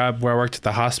the job where I worked at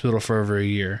the hospital for over a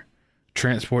year,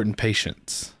 transporting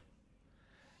patients.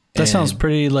 That sounds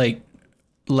pretty like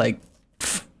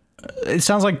it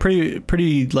sounds like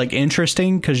pretty like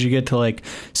interesting because you get to like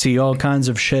see all kinds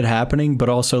of shit happening, but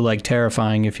also like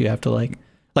terrifying if you have to like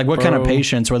what kind of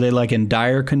patients were they, like in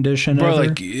dire condition? Bro,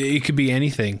 like it could be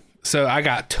anything. So I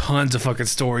got tons of fucking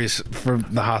stories from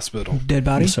the hospital. Dead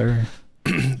body, sir.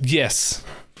 Yes.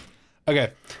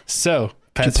 Okay, so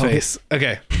Pat's face.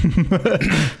 Okay.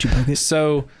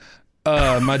 So,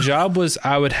 my job was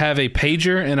I would have a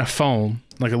pager and a phone,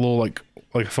 like a little like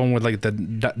a phone with like the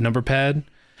number pad,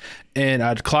 and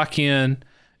I'd clock in,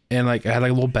 and like I had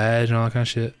like a little badge and all that kind of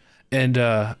shit, and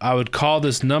I would call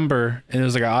this number, and it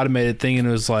was like an automated thing, and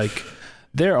it was like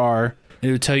it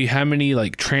would tell you how many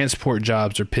like transport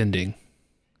jobs are pending.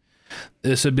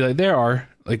 This would be like there are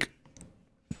like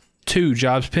 2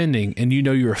 jobs pending, and you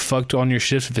know you were fucked on your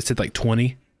shifts if it said like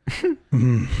 20.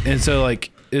 And so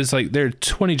like it's like there are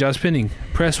 20 jobs pending.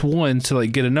 Press 1 to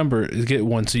like get a number, get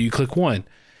 1. So you click 1,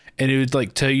 and it would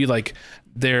like tell you like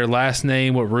their last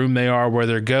name, what room they are, where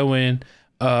they're going,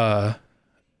 and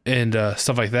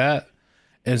stuff like that.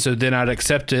 And so then I'd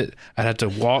accept it. I'd have to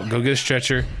go get a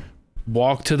stretcher,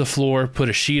 walk to the floor, put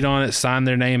a sheet on it, sign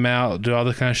their name out, do all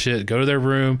this kind of shit, go to their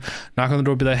room, knock on the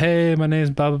door, be like, hey, my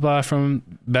name's blah, blah, blah from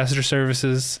Ambassador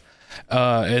Services,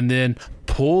 and then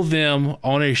pull them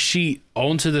on a sheet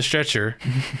onto the stretcher.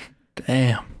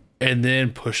 Damn. And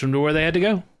then push them to where they had to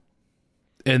go.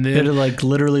 And then... to like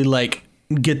literally like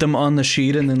get them on the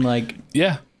sheet and then like...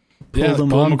 Pull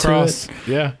them across.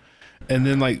 Yeah. And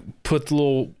then like put the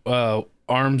little...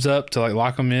 arms up to like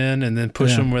lock them in and then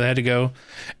push them where they had to go.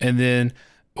 And then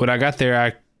when I got there,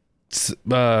 I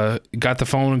got the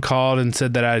phone and called and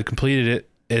said that I had completed it,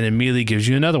 and immediately gives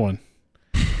you another one.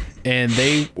 And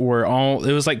they were all,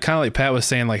 it was like kind of like Pat was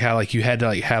saying, like how like you had to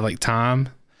like have like time.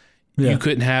 You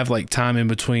couldn't have like time in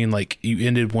between, like you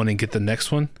ended one and get the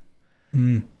next one.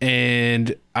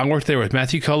 And I worked there with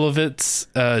Matthew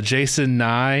Kulovitz, Jason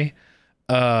Nye,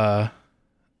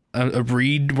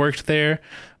 Reed worked there.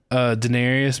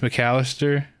 Denarius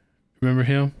McAllister, remember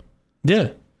him? Yeah,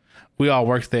 we all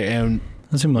worked there, and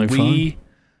that seemed like we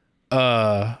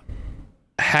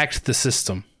hacked the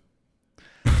system.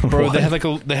 Bro, they had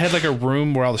like a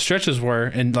room where all the stretches were,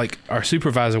 and like our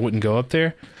supervisor wouldn't go up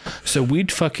there, so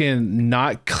we'd fucking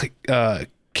not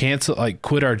cancel, like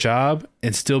quit our job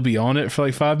and still be on it for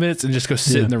like 5 minutes and just go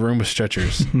sit in the room with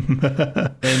stretchers.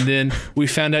 And then we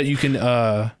found out you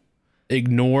can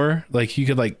ignore, like you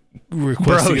could like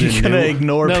request to get you're gonna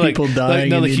ignore people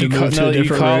dying. You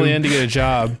call in to get a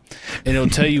job, and it'll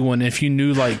tell you one if you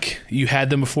knew like you had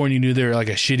them before and you knew they were like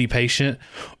a shitty patient,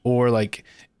 or like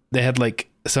they had like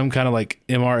some kind of like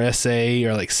MRSA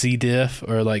or like C. diff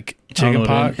or like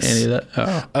chickenpox. Any of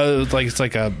that? Like it's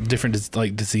like a different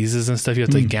like diseases and stuff. You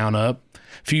have to like gown up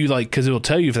if you like, because it will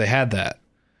tell you if they had that.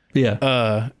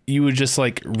 Yeah. You would just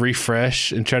like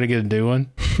refresh and try to get a new one,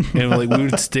 and like we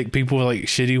would stick people with like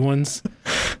shitty ones.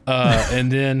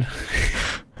 And then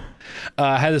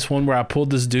I had this one where I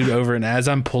pulled this dude over, and as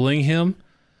I'm pulling him,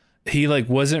 he like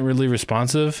wasn't really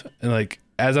responsive, and like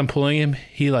as I'm pulling him,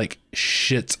 he like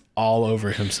shits all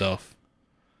over himself.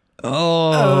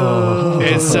 Oh.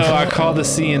 And so I called the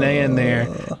CNA in there,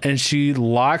 and she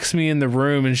locks me in the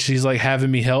room, and she's like having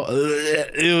me help.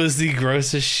 It was the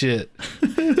grossest shit.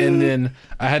 And then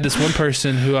I had this one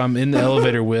person who I'm in the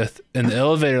elevator with, and the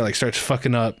elevator like starts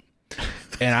fucking up.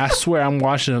 And I swear I'm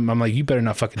watching them. I'm like, you better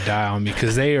not fucking die on me,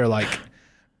 because they are like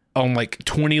on like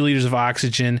 20 liters of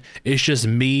oxygen. It's just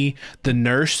me. The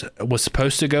nurse was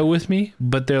supposed to go with me,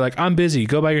 but they're like, I'm busy.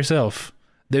 Go by yourself.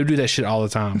 They would do that shit all the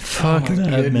time. Fuck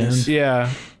that, man.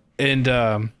 Yeah. And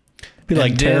be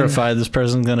like terrified this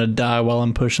person's gonna die while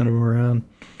I'm pushing him around.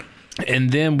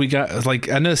 And then we got like,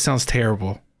 I know this sounds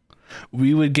terrible.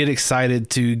 We would get excited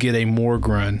to get a morgue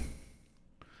run.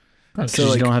 So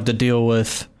like, you don't have to deal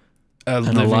with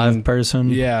an alive person.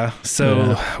 Yeah.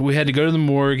 So we had to go to the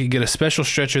morgue and get a special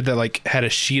stretcher that like had a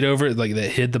sheet over it, like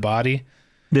that hid the body.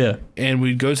 Yeah. And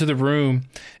we'd go to the room,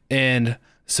 and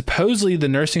supposedly the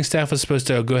nursing staff was supposed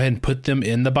to go ahead and put them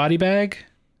in the body bag,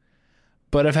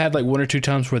 but I've had like 1 or 2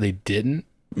 times where they didn't.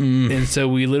 And so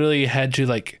we literally had to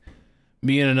like,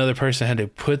 me and another person had to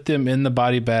put them in the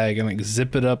body bag and like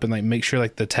zip it up and like make sure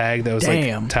like the tag that was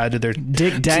like tied to their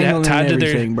dick dangling tied to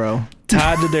everything, bro.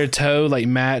 Tied to their toe like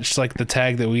matched like the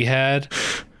tag that we had,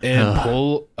 and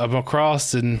pull them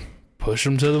across and push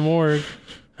them to the morgue.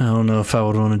 I don't know if I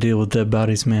would want to deal with dead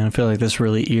bodies, man. I feel like that's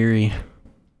really eerie.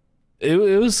 It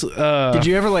was. Did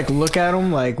you ever like look at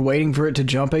them like waiting for it to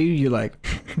jump at you? You like.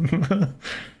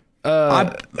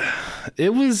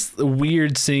 It was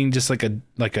weird seeing just like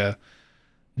a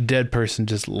dead person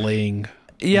just laying.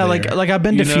 Yeah, there, like I've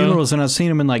been to funerals and I've seen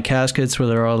them in like caskets where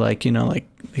they're all like, you know, like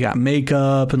they got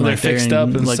makeup and like they're fixed up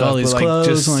and like stuff, all these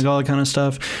clothes like and like all that kind of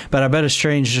stuff. But I bet it's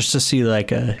strange just to see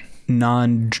like a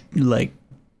non like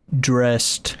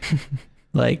dressed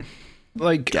like.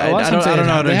 Like I don't know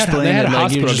how to explain it.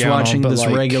 Like you're just watching this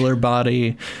regular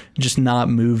body just not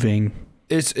moving.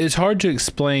 It's hard to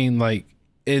explain. Like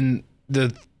in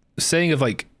the saying of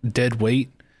like dead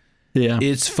weight, yeah,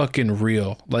 it's fucking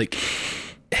real. Like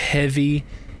heavy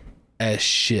as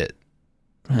shit.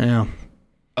 Yeah,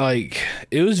 like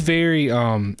it was very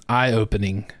eye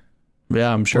opening.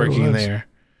 Yeah, I'm sure working there.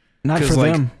 Not for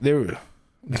like, them. They were.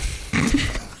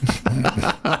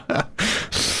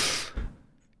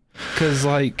 Because,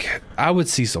 like, I would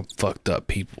see some fucked up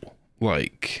people.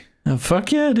 Like...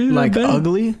 fuck yeah, dude. Like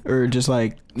ugly? Or just,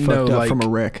 like, fucked up like, from a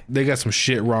wreck? They got some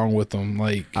shit wrong with them.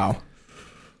 Like... Oh.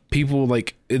 People,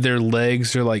 like, their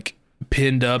legs are, like,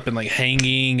 pinned up and, like,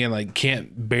 hanging and, like,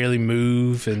 can't barely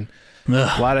move. And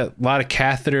a lot of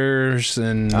catheters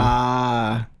and...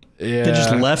 Yeah. They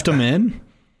just left them in?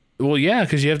 Well, yeah,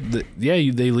 because you have...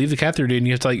 they leave the catheter in.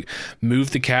 You have to, like,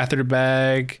 move the catheter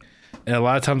bag... And a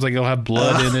lot of times, like, it'll have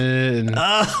blood in it. And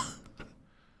I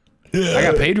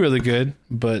got paid really good,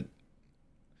 but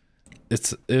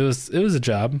it was a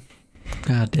job.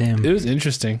 God damn. It was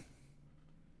interesting.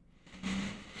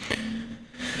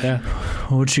 Yeah.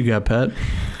 What you got, Pat?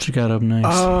 What you got up next?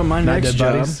 My next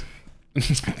job was...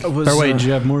 Or wait, did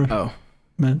you have more? Oh.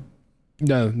 Man?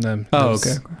 No. Oh,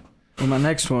 okay. Well, my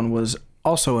next one was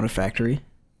also in a factory.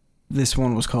 This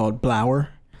one was called Blower.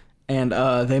 And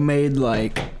they made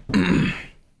like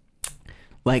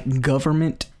like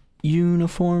government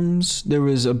uniforms. There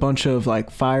was a bunch of like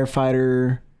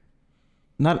firefighter,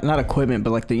 not equipment, but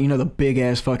like the big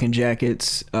ass fucking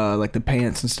jackets, like the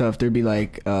pants and stuff. There'd be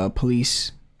like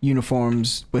police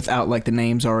uniforms without like the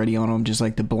names already on them, just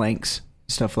like the blanks,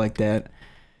 stuff like that.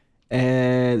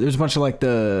 And there's a bunch of like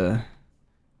the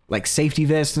like safety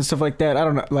vests and stuff like that. I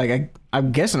don't know. Like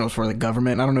I'm guessing it was for the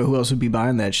government. I don't know who else would be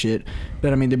buying that shit.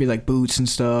 But I mean, there'd be like boots and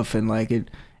stuff, and like it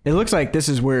looks like this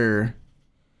is where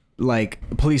like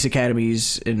police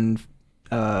academies and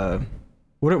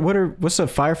what's the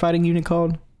firefighting unit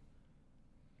called?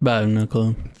 No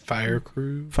clue. Fire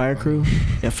crew.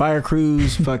 Yeah, fire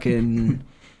crews, fucking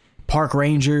park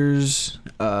rangers,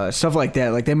 stuff like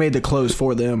that. Like they made the clothes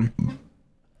for them.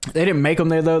 They didn't make them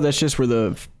there though. That's just where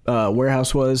the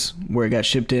warehouse was, where it got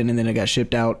shipped in, and then it got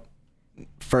shipped out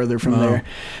further from there.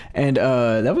 And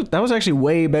that was actually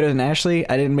way better than Ashley.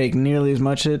 I didn't make nearly as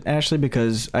much at Ashley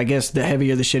because I guess the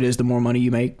heavier the shit is, the more money you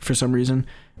make for some reason.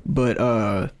 But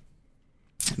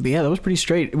yeah, that was pretty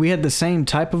straight. We had the same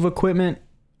type of equipment.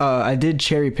 I did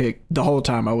cherry pick the whole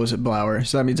time I was at Blower,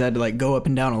 so that means I had to like go up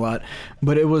and down a lot.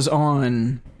 But it was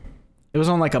on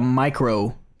like a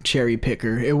micro cherry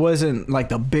picker. It wasn't like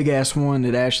the big ass one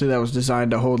at Ashley that was designed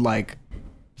to hold like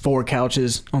 4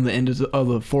 couches on the end of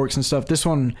the forks and stuff. This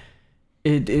one,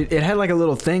 it had like a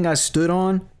little thing I stood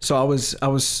on, so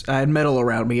I had metal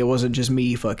around me. It wasn't just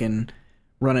me fucking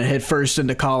running head first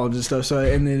into columns and stuff. So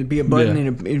and then it'd be a button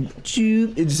and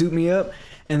it'd zoom me up.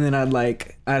 And then I'd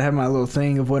have my little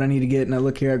thing of what I need to get, and I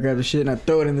look here, I grab the shit, and I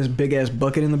throw it in this big ass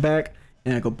bucket in the back,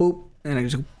 and I go boop, and I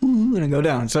just go, and I go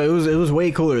down. So it was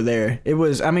way cooler there. It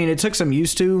was, I mean, it took some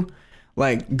used to,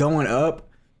 like, going up,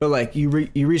 but like you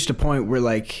reached a point where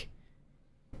like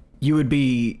you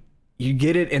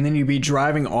get it, and then you'd be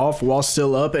driving off while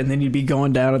still up, and then you'd be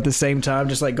going down at the same time,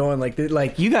 just like going like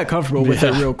you got comfortable with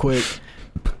it real quick.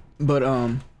 But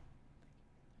a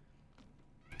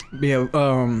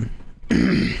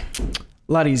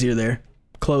lot easier there.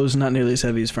 Clothes not nearly as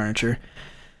heavy as furniture.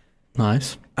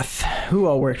 Nice. Who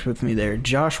all worked with me there?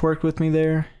 Josh worked with me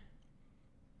there.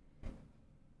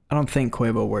 I don't think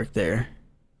Quavo worked there.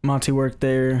 Monty worked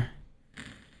there.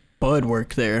 Bud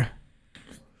worked there.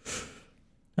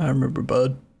 I remember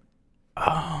Bud.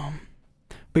 But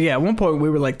yeah, at one point we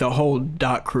were like the whole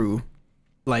dock crew,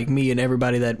 like me and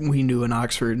everybody that we knew in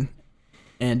Oxford,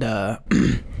 and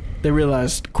they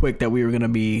realized quick that we were gonna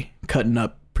be cutting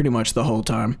up pretty much the whole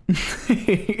time.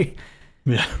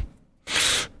 Yeah.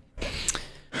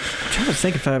 I'm trying to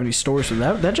think if I have any stories for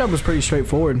that. That job was pretty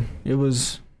straightforward. It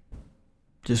was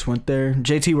just went there.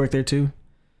 JT worked there too.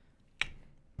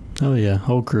 Oh yeah,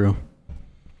 whole crew.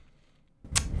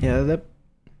 Yeah, there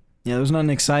was nothing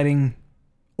exciting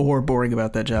or boring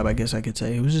about that job, I guess I could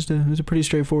say. It was a pretty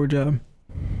straightforward job.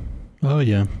 Oh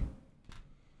yeah.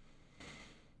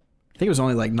 I think it was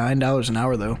only like $9 an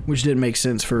hour though, which didn't make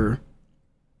sense for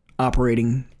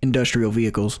operating industrial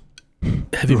vehicles.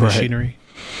 Heavy machinery.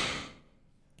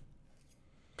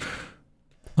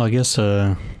 Well, I guess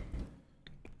I'll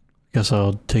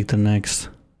take the next.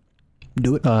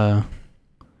 Do it. Don't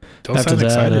sound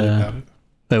excited about it.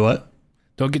 Wait, what?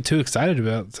 Don't get too excited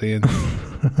about saying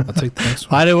I'll take the next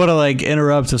one. I didn't want to like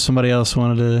interrupt if somebody else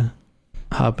wanted to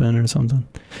hop in or something.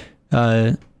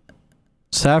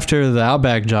 So after the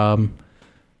Outback job,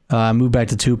 I moved back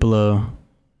to Tupelo,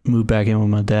 moved back in with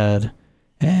my dad,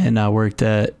 and I worked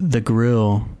at the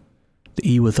Grill,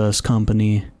 the Eat With Us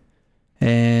company.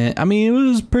 And I mean, it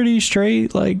was pretty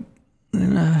straight. Like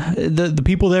the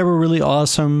people there were really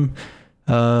awesome.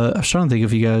 I was trying to think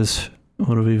if you guys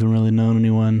would have even really known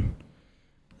anyone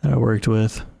that I worked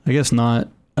with. I guess not.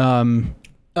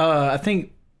 I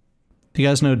think. Do you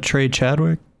guys know Trey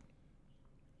Chadwick?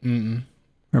 Mm-mm.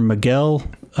 Or Miguel?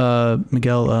 I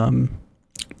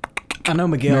know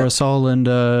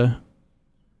Miguel.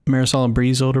 Marisol and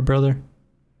Bree's older brother.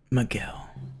 Miguel.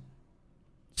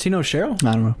 Does he know Cheryl?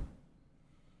 I don't know.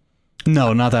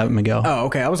 No, not that Miguel. Oh,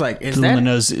 okay. I was like, is the that? One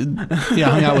that knows, yeah,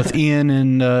 hung out with Ian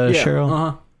and Cheryl.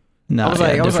 Uh-huh. No, I was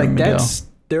like, Miguel. That's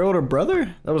their older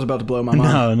brother? That was about to blow my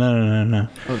mind. No.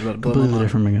 I was about to blow Completely my mind.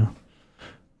 different Miguel.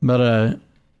 But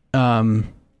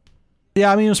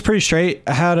yeah, I mean, it was pretty straight.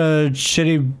 I had a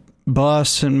shitty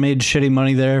boss and made shitty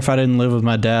money there. If I didn't live with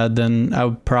my dad, then I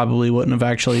probably wouldn't have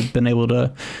actually been able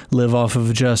to live off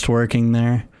of just working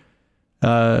there.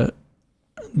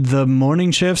 The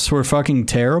morning shifts were fucking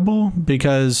terrible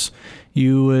because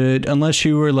you would, unless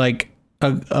you were like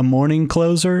a morning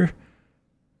closer,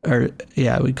 or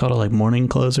yeah, we call it like morning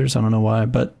closers. I don't know why,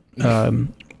 but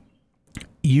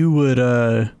you would,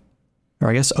 or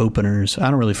I guess openers. I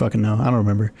don't really fucking know. I don't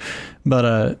remember.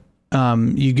 But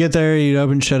you get there, you'd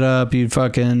open shit up,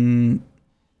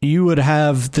 you would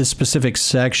have this specific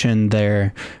section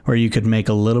there where you could make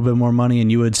a little bit more money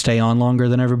and you would stay on longer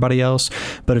than everybody else.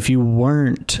 But if you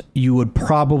weren't, you would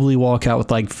probably walk out with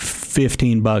like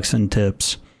 $15 in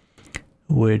tips,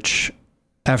 which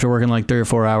after working like 3 or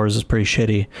 4 hours is pretty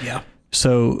shitty. Yeah.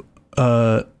 So,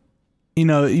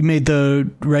 you made the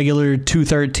regular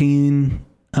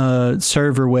 $2.13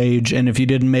 server wage, and if you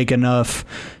didn't make enough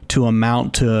to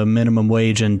amount to a minimum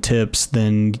wage and tips,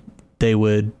 then they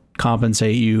would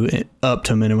compensate you up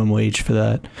to minimum wage for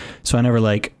that. So I never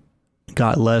like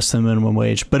got less than minimum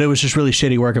wage, but it was just really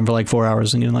shitty working for like 4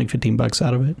 hours and getting like $15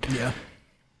 out of it. Yeah.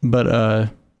 But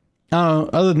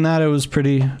other than that, it was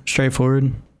pretty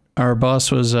straightforward. Our boss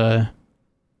was a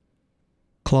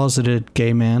closeted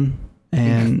gay man,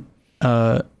 and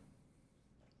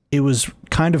it was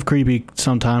kind of creepy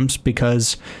sometimes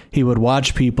because he would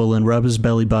watch people and rub his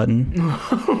belly button.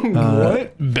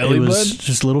 What? Belly button? Was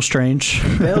just a little strange.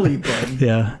 Belly button?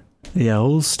 Yeah. Yeah,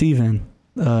 old Steven.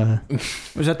 Was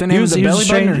that the name of the belly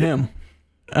button or him?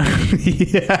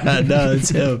 Yeah, no, it's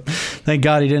him. Thank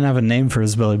God he didn't have a name for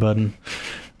his belly button.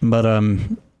 But,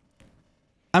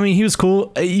 I mean, he was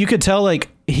cool. You could tell, like,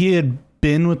 he had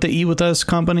been with the Eat With Us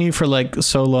company for, like,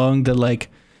 so long that, like,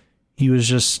 he was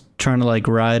just trying to, like,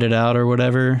 ride it out or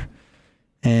whatever.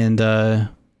 And,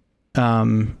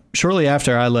 shortly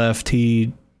after I left,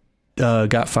 he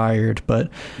got fired. But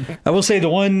I will say the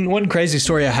one crazy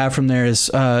story I have from there is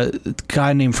a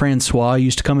guy named Francois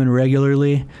used to come in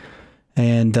regularly,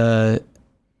 and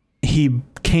he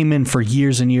came in for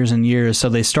years and years and years. So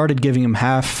they started giving him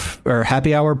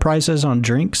happy hour prices on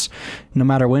drinks, no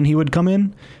matter when he would come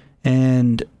in.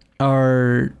 And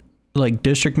our like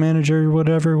district manager or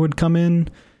whatever would come in,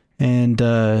 and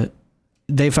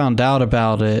they found out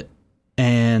about it,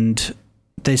 and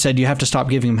they said you have to stop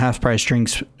giving him half price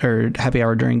drinks or happy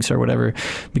hour drinks or whatever,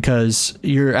 because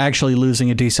you're actually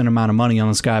losing a decent amount of money on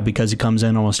this guy because he comes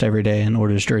in almost every day and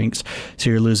orders drinks. So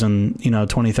you're losing,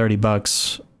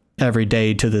 $20-$30 every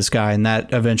day to this guy, and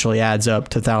that eventually adds up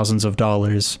to thousands of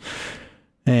dollars.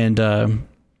 And the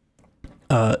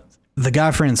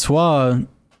guy Francois,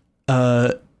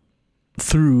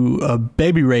 through a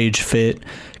baby rage fit,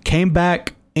 came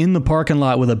back in the parking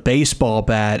lot with a baseball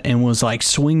bat and was like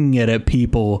swinging it at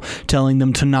people, telling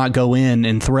them to not go in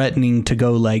and threatening to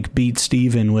go like beat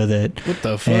Steven with it. What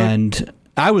the fuck? And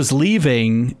I was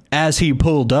leaving as he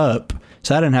pulled up,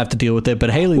 so I didn't have to deal with it, but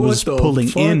Haley was pulling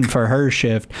in for her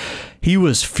shift. He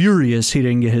was furious he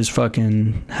didn't get his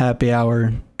fucking happy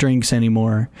hour drinks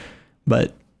anymore.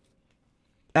 But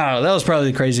that was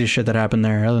probably the craziest shit that happened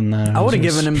there. Other than that, I would have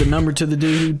given him the number to the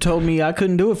dude who told me I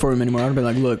couldn't do it for him anymore. I'd have been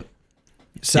like, look,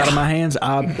 it's out of my hands.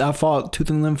 I fought tooth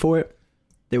and limb for it.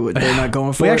 They're not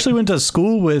going for it. We actually went to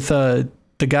school with the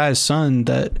guy's son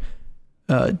that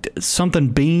something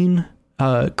Bean.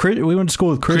 We went to school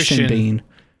with Christian Bean.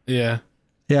 Yeah.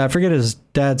 Yeah, I forget his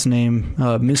dad's name.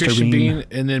 Mr. Christian Bean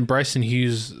and then Bryson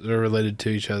Hughes are related to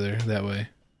each other that way.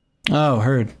 Oh,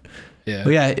 heard. Yeah.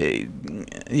 Well,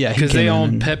 yeah. Because they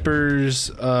own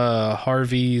Peppers,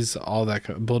 Harvey's, all that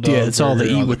kind of Bulldog. Yeah, it's all the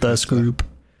Eat With Us group.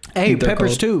 Hey,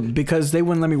 Peppers too, because they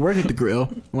wouldn't let me work at the grill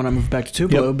when I moved back to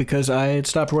Tupelo because I had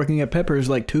stopped working at Peppers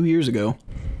like 2 years ago.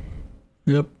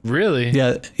 Yep. Really?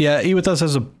 Yeah. Eat With Us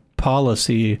has a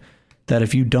policy that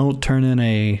if you don't turn in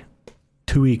a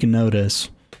 2-week notice,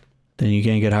 then you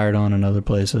can't get hired on in other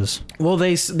places. Well,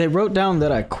 they wrote down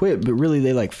that I quit, but really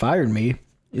they like fired me.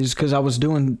 Is because I was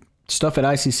doing stuff at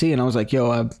ICC and I was like,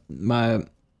 yo, my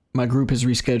group is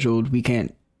rescheduled. We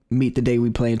can't meet the day we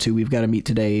plan to. We've got to meet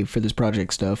today for this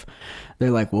project stuff. They're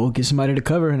like, well, get somebody to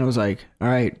cover. And I was like, all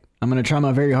right, I'm going to try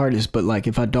my very hardest. But like,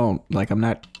 if I don't, like, I'm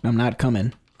not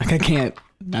coming. Like I can't,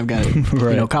 I've got,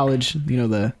 right. College,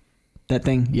 that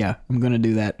thing. Yeah, I'm going to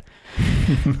do that.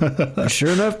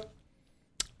 Sure enough,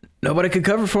 nobody could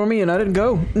cover for me and I didn't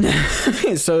go.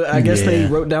 So I guess they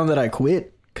wrote down that I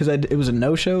quit. Because it was a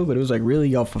no-show, but it was like, really,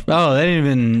 y'all... Oh, they didn't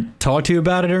even talk to you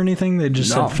about it or anything? They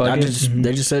just said, fuck it?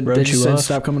 They just said,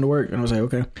 stop coming to work. And I was like,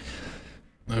 okay.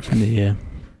 Yeah.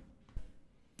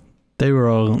 They were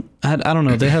all... I don't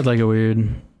know. They had like a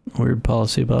weird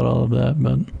policy about all of that,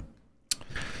 but...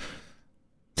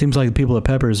 Seems like the people at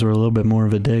Peppers were a little bit more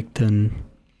of a dick than...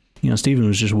 Steven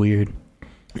was just weird.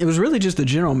 It was really just the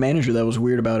general manager that was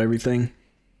weird about everything.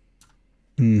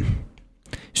 He's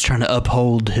trying to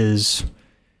uphold his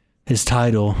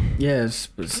title. Yeah,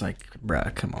 it's like,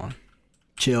 bruh, come on.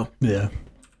 Chill. Yeah.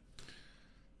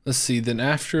 Let's see. Then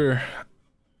after,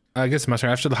 I guess my turn.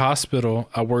 After the hospital,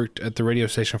 I worked at the radio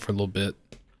station for a little bit.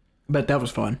 But that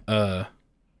was fun. It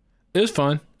was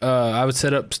fun. I would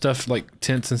set up stuff like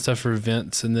tents and stuff for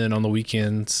events, and then on the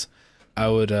weekends, I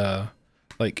would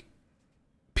like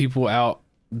people out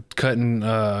cutting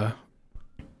not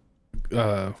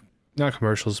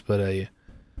commercials, but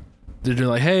they're doing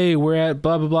like, hey, we're at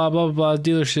blah blah blah blah blah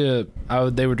dealership.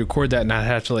 They would record that, and I'd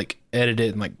have to like edit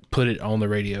it and like put it on the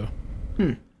radio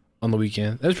on the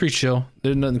weekend. That was pretty chill.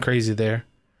 There's nothing crazy there.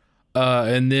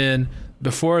 And then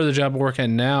before the job I work at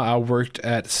now, I worked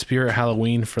at Spirit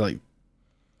Halloween for like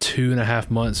 2.5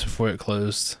 months before it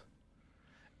closed.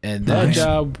 And that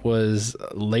job was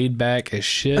laid back as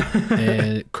shit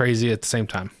and crazy at the same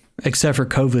time. Except for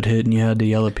COVID hit and you had to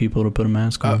yell at people to put a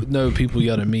mask on. No, people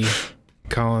yelled at me.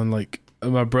 Calling, like,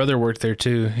 my brother worked there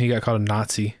too. He got called a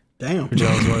Nazi. Damn.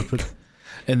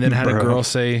 And then had a girl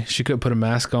say she couldn't put a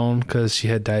mask on because she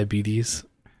had diabetes.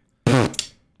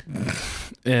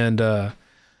 And I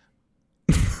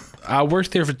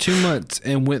worked there for 2 months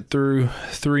and went through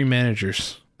 3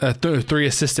 managers. 3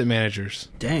 assistant managers.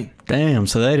 Damn,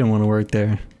 so they didn't want to work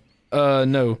there.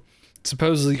 No.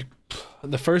 Supposedly,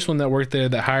 the first one that worked there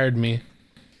that hired me,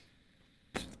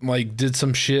 like, did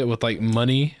some shit with, like,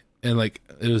 money. And like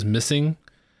it was missing,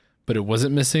 but it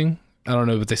wasn't missing. I don't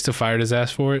know, but they still fired his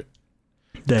ass for it.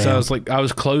 Damn. So I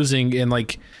was closing, and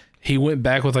like he went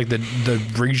back with like the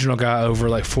regional guy over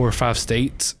like 4 or 5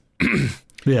 states.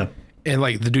 Yeah. And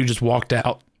like the dude just walked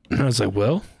out. And I was like,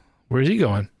 well, where's he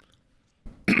going?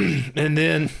 And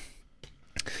then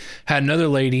had another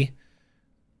lady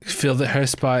filled her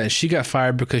spot, and she got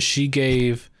fired because she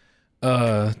gave 2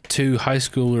 high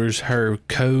schoolers her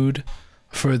code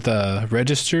for the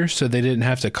register, so they didn't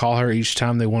have to call her each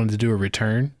time they wanted to do a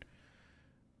return.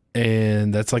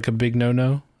 And that's like a big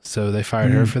no-no. So they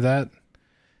fired her for that.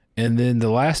 And then the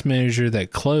last manager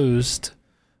that closed,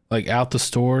 like, out the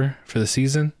store for the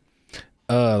season,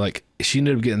 like, she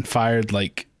ended up getting fired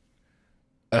like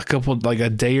a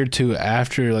day or two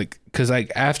after, like, because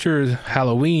like after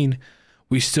Halloween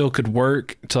we still could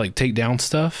work to like take down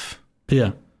stuff.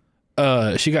 Yeah.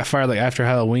 She got fired like after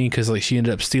Halloween because like she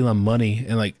ended up stealing money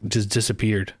and like just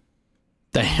disappeared.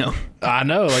 Damn. I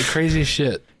know, like crazy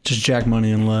shit. Just jack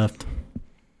money and left.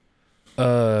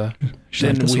 Then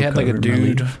we had like a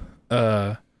dude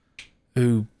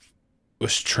who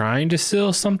was trying to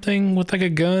steal something with like a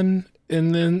gun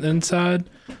and then inside,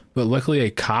 but luckily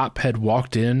a cop had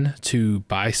walked in to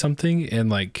buy something, and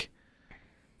like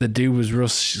the dude was real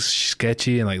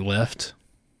sketchy and like left.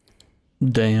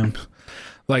 Damn.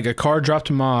 Like a car dropped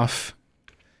him off.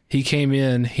 He came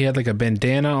in, he had like a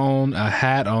bandana on, a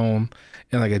hat on,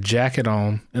 and like a jacket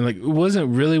on. And like it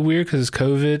wasn't really weird because it's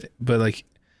COVID, but like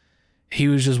he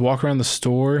was just walking around the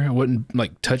store and wouldn't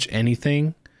like touch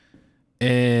anything.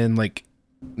 And like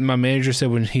my manager said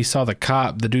when he saw the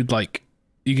cop, the dude like,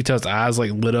 you could tell his eyes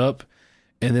like lit up,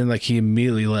 and then like he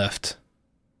immediately left.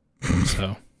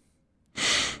 So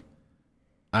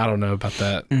I don't know about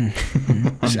that.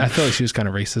 I feel like she was kind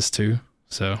of racist too,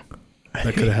 so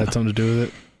that could have had something to do with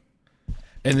it.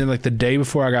 And then like the day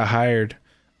before I got hired,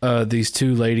 these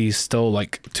 2 ladies stole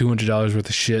like $200 worth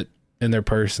of shit in their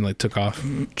purse and like took off.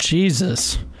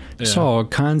 Jesus. Yeah. Saw all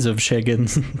kinds of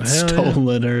chickens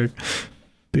stolen or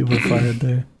people fired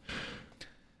there.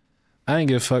 I didn't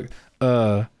give a fuck.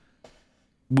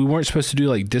 We weren't supposed to do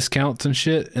like discounts and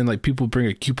shit, and like people bring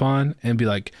a coupon and be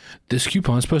like, this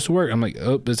coupon's supposed to work. I'm like,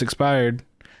 oh, it's expired.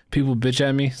 People bitch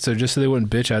at me, so just so they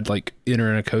wouldn't bitch, I'd like enter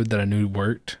in a code that I knew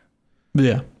worked.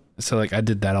 Yeah. So like I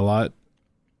did that a lot.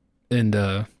 And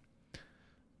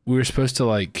we were supposed to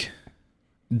like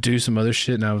do some other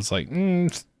shit, and I was like,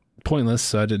 it's pointless,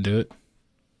 so I didn't do it.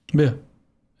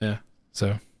 Yeah.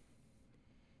 So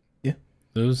yeah,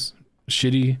 it was a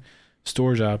shitty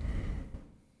store job.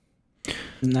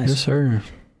 Nice. Yes, sir.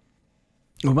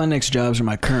 Well, my next jobs are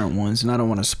my current ones, and I don't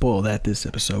want to spoil that this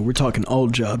episode. We're talking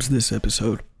old jobs this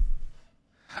episode.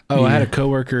 Oh, yeah. I had a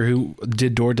coworker who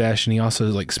did DoorDash, and he also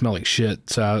like smelled like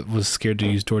shit, so I was scared to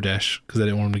use DoorDash because I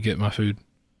didn't want him to get my food.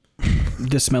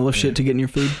 The smell of shit to get in your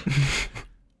food?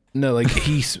 No, like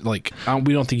he's like,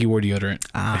 we don't think he wore deodorant.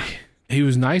 He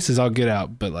was nice as I'll get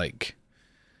out, but like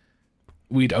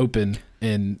we'd open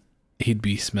and he'd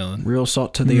be smelling. Real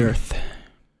salt to the earth.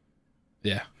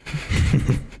 Yeah.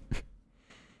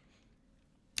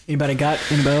 Anybody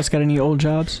else got any old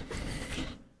jobs?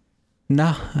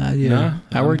 Nah,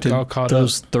 I worked at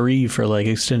those 3 for like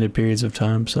extended periods of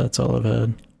time, so that's all I've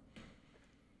had.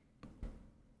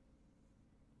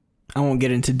 I won't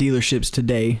get into dealerships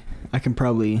today. I can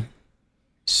probably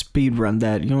speed run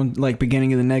that. You know, like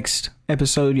beginning of the next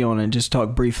episode, you want to just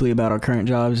talk briefly about our current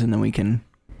jobs, and then we can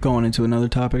go on into another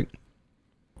topic?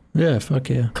 Yeah, fuck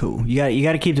yeah. Cool. You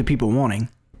got to keep the people wanting.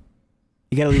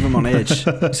 You got to leave them on edge.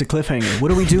 It's a cliffhanger. What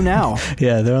do we do now?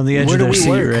 Yeah, they're on the edge of their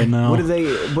seat right now. What do they?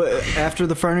 After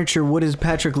the furniture, what does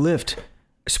Patrick lift?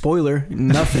 Spoiler: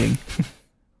 nothing.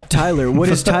 Tyler, what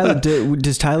is Tyler?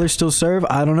 Does Tyler still serve?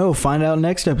 I don't know. Find out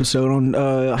next episode on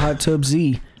Hot Tub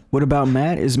Z. What about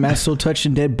Matt? Is Matt still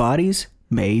touching dead bodies?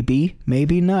 Maybe,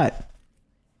 maybe not.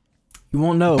 You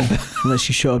won't know unless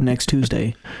you show up next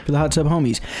Tuesday for the Hot Tub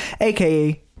Homies,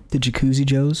 aka the Jacuzzi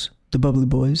Joes, the Bubbly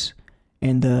Boys,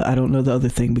 and I don't know the other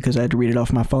thing because I had to read it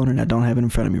off my phone and I don't have it in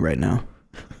front of me right now.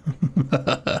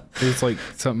 It's like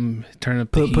something. Turn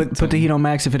up. Put the heat on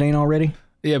max if it ain't already.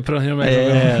 Yeah, put on heat on max.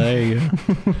 Yeah, there you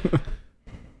go.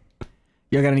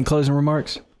 Y'all got any closing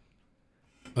remarks?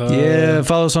 Yeah,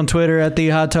 follow us on Twitter at the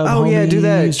Hot Tub Homies. Oh yeah, do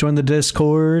that. Join the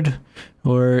Discord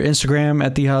or Instagram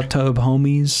at the Hot Tub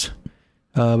Homies.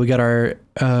 We got our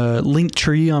link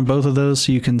tree on both of those,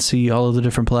 so you can see all of the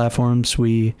different platforms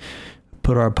we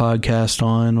put our podcast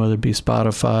on, whether it be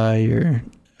Spotify or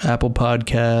Apple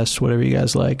Podcasts, whatever you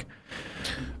guys like.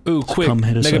 Ooh, quick!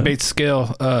 Megabase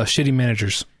scale, shitty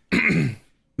managers.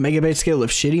 Megabase scale of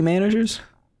shitty managers.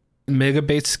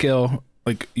 Megabase scale,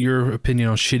 like your opinion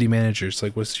on shitty managers.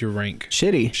 Like, what's your rank?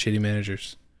 Shitty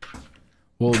managers.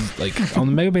 Well, like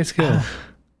on the Megabase scale,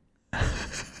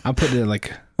 I'm putting it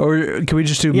like. Or can we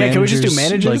just do managers? Yeah, can we just do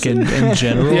managers? Like in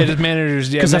general? Yeah, just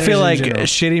managers. Yeah, because I feel like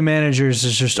shitty managers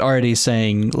is just already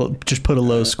saying, just put a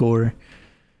low score.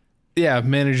 Yeah,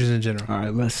 managers in general. All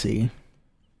right, let's see.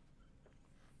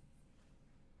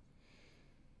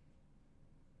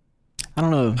 I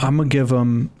don't know. I'm gonna give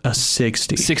them a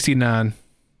 60. 69.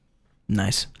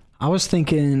 Nice. I was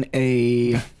thinking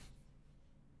I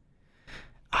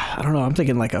don't know. I'm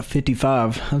thinking like a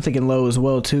 55. I'm thinking low as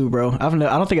well too, bro. I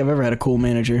don't think I've ever had a cool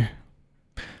manager.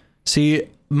 See,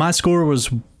 my score was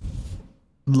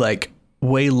like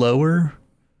way lower,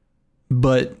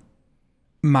 but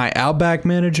my Outback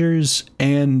managers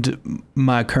and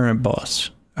my current boss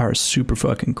are super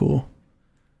fucking cool.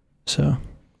 So,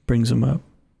 brings them up.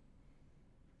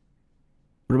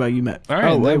 What about you, Matt? All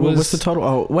right. Wait, what's the total?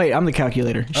 Oh, wait, I'm the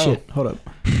calculator. Oh. Shit, hold up.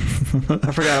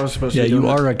 I forgot I was supposed to. Yeah, you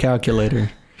are a calculator.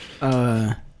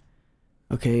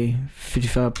 Okay,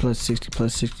 55 plus 60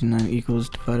 plus 69 equals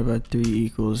divided by 3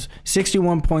 equals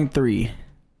 61.3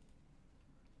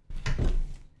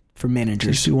 for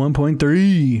managers.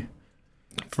 61.3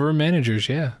 for managers,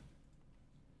 yeah.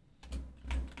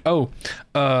 Oh,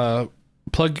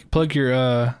 plug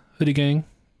your Hoodie Gang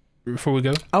before we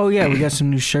go. Oh yeah, we got some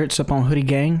new shirts up on Hoodie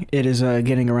Gang. It is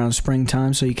getting around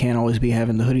springtime, so you can't always be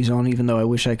having the hoodies on, even though I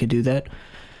wish I could do that.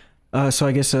 So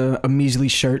I guess a measly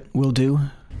shirt will do.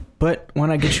 But when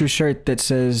I get you a shirt that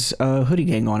says Hoodie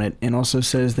Gang on it, and also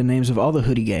says the names of all the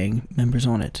Hoodie Gang members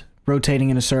on it, rotating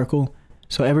in a circle,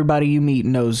 so everybody you meet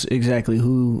knows exactly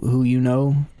who you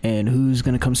know and who's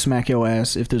gonna come smack your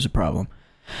ass if there's a problem.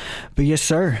 But yes,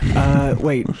 sir.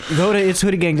 Wait, go to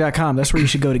itshoodiegang.com. That's where you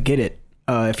should go to get it.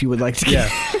 If you would like to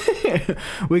get it.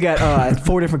 We got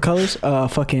 4 different colors.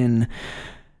 Fucking,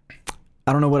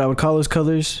 I don't know what I would call those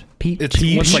colors. Peach,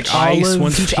 one's like ice,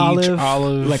 one's peach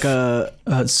olive, like a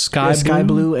sky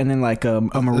blue, and then like a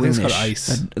maroonish,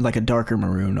 ice. Like a darker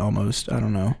maroon almost. I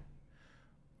don't know.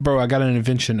 Bro, I got an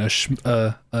invention, a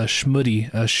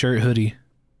schmutty, a shirt hoodie.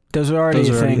 Those are already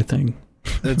a thing.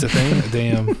 That's a thing?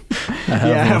 Damn. I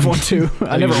have one too.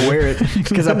 I never wear it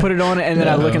because I put it on and then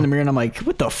I look in the mirror and I'm like,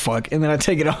 what the fuck? And then I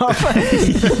take it off.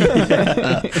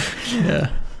 Yeah.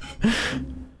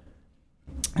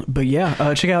 But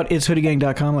yeah, check out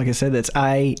itshoodiegang.com. Like I said, that's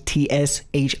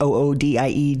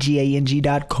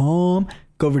itshoodiegang.com.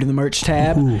 Go over to the merch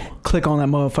tab, click on that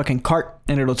motherfucking cart,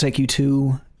 and it'll take you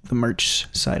to the merch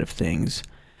side of things.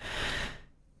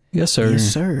 Yes, sir. Yes,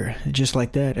 sir. Just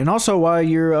like that. And also, while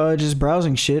you're just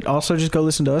browsing shit, also just go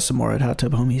listen to us some more at Hot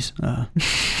Tub Homies.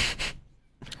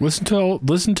 Listen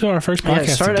to our first podcast.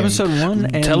 Yeah, start episode 1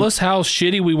 and tell us how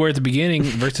shitty we were at the beginning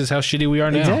versus how shitty we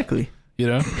are now. Exactly. You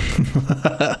know.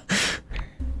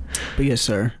 But yes,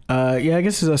 sir. Yeah, I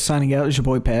guess this is us signing out. It's your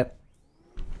boy Pat,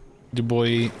 your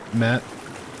boy Matt,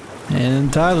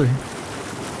 and Tyler.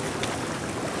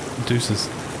 Deuces.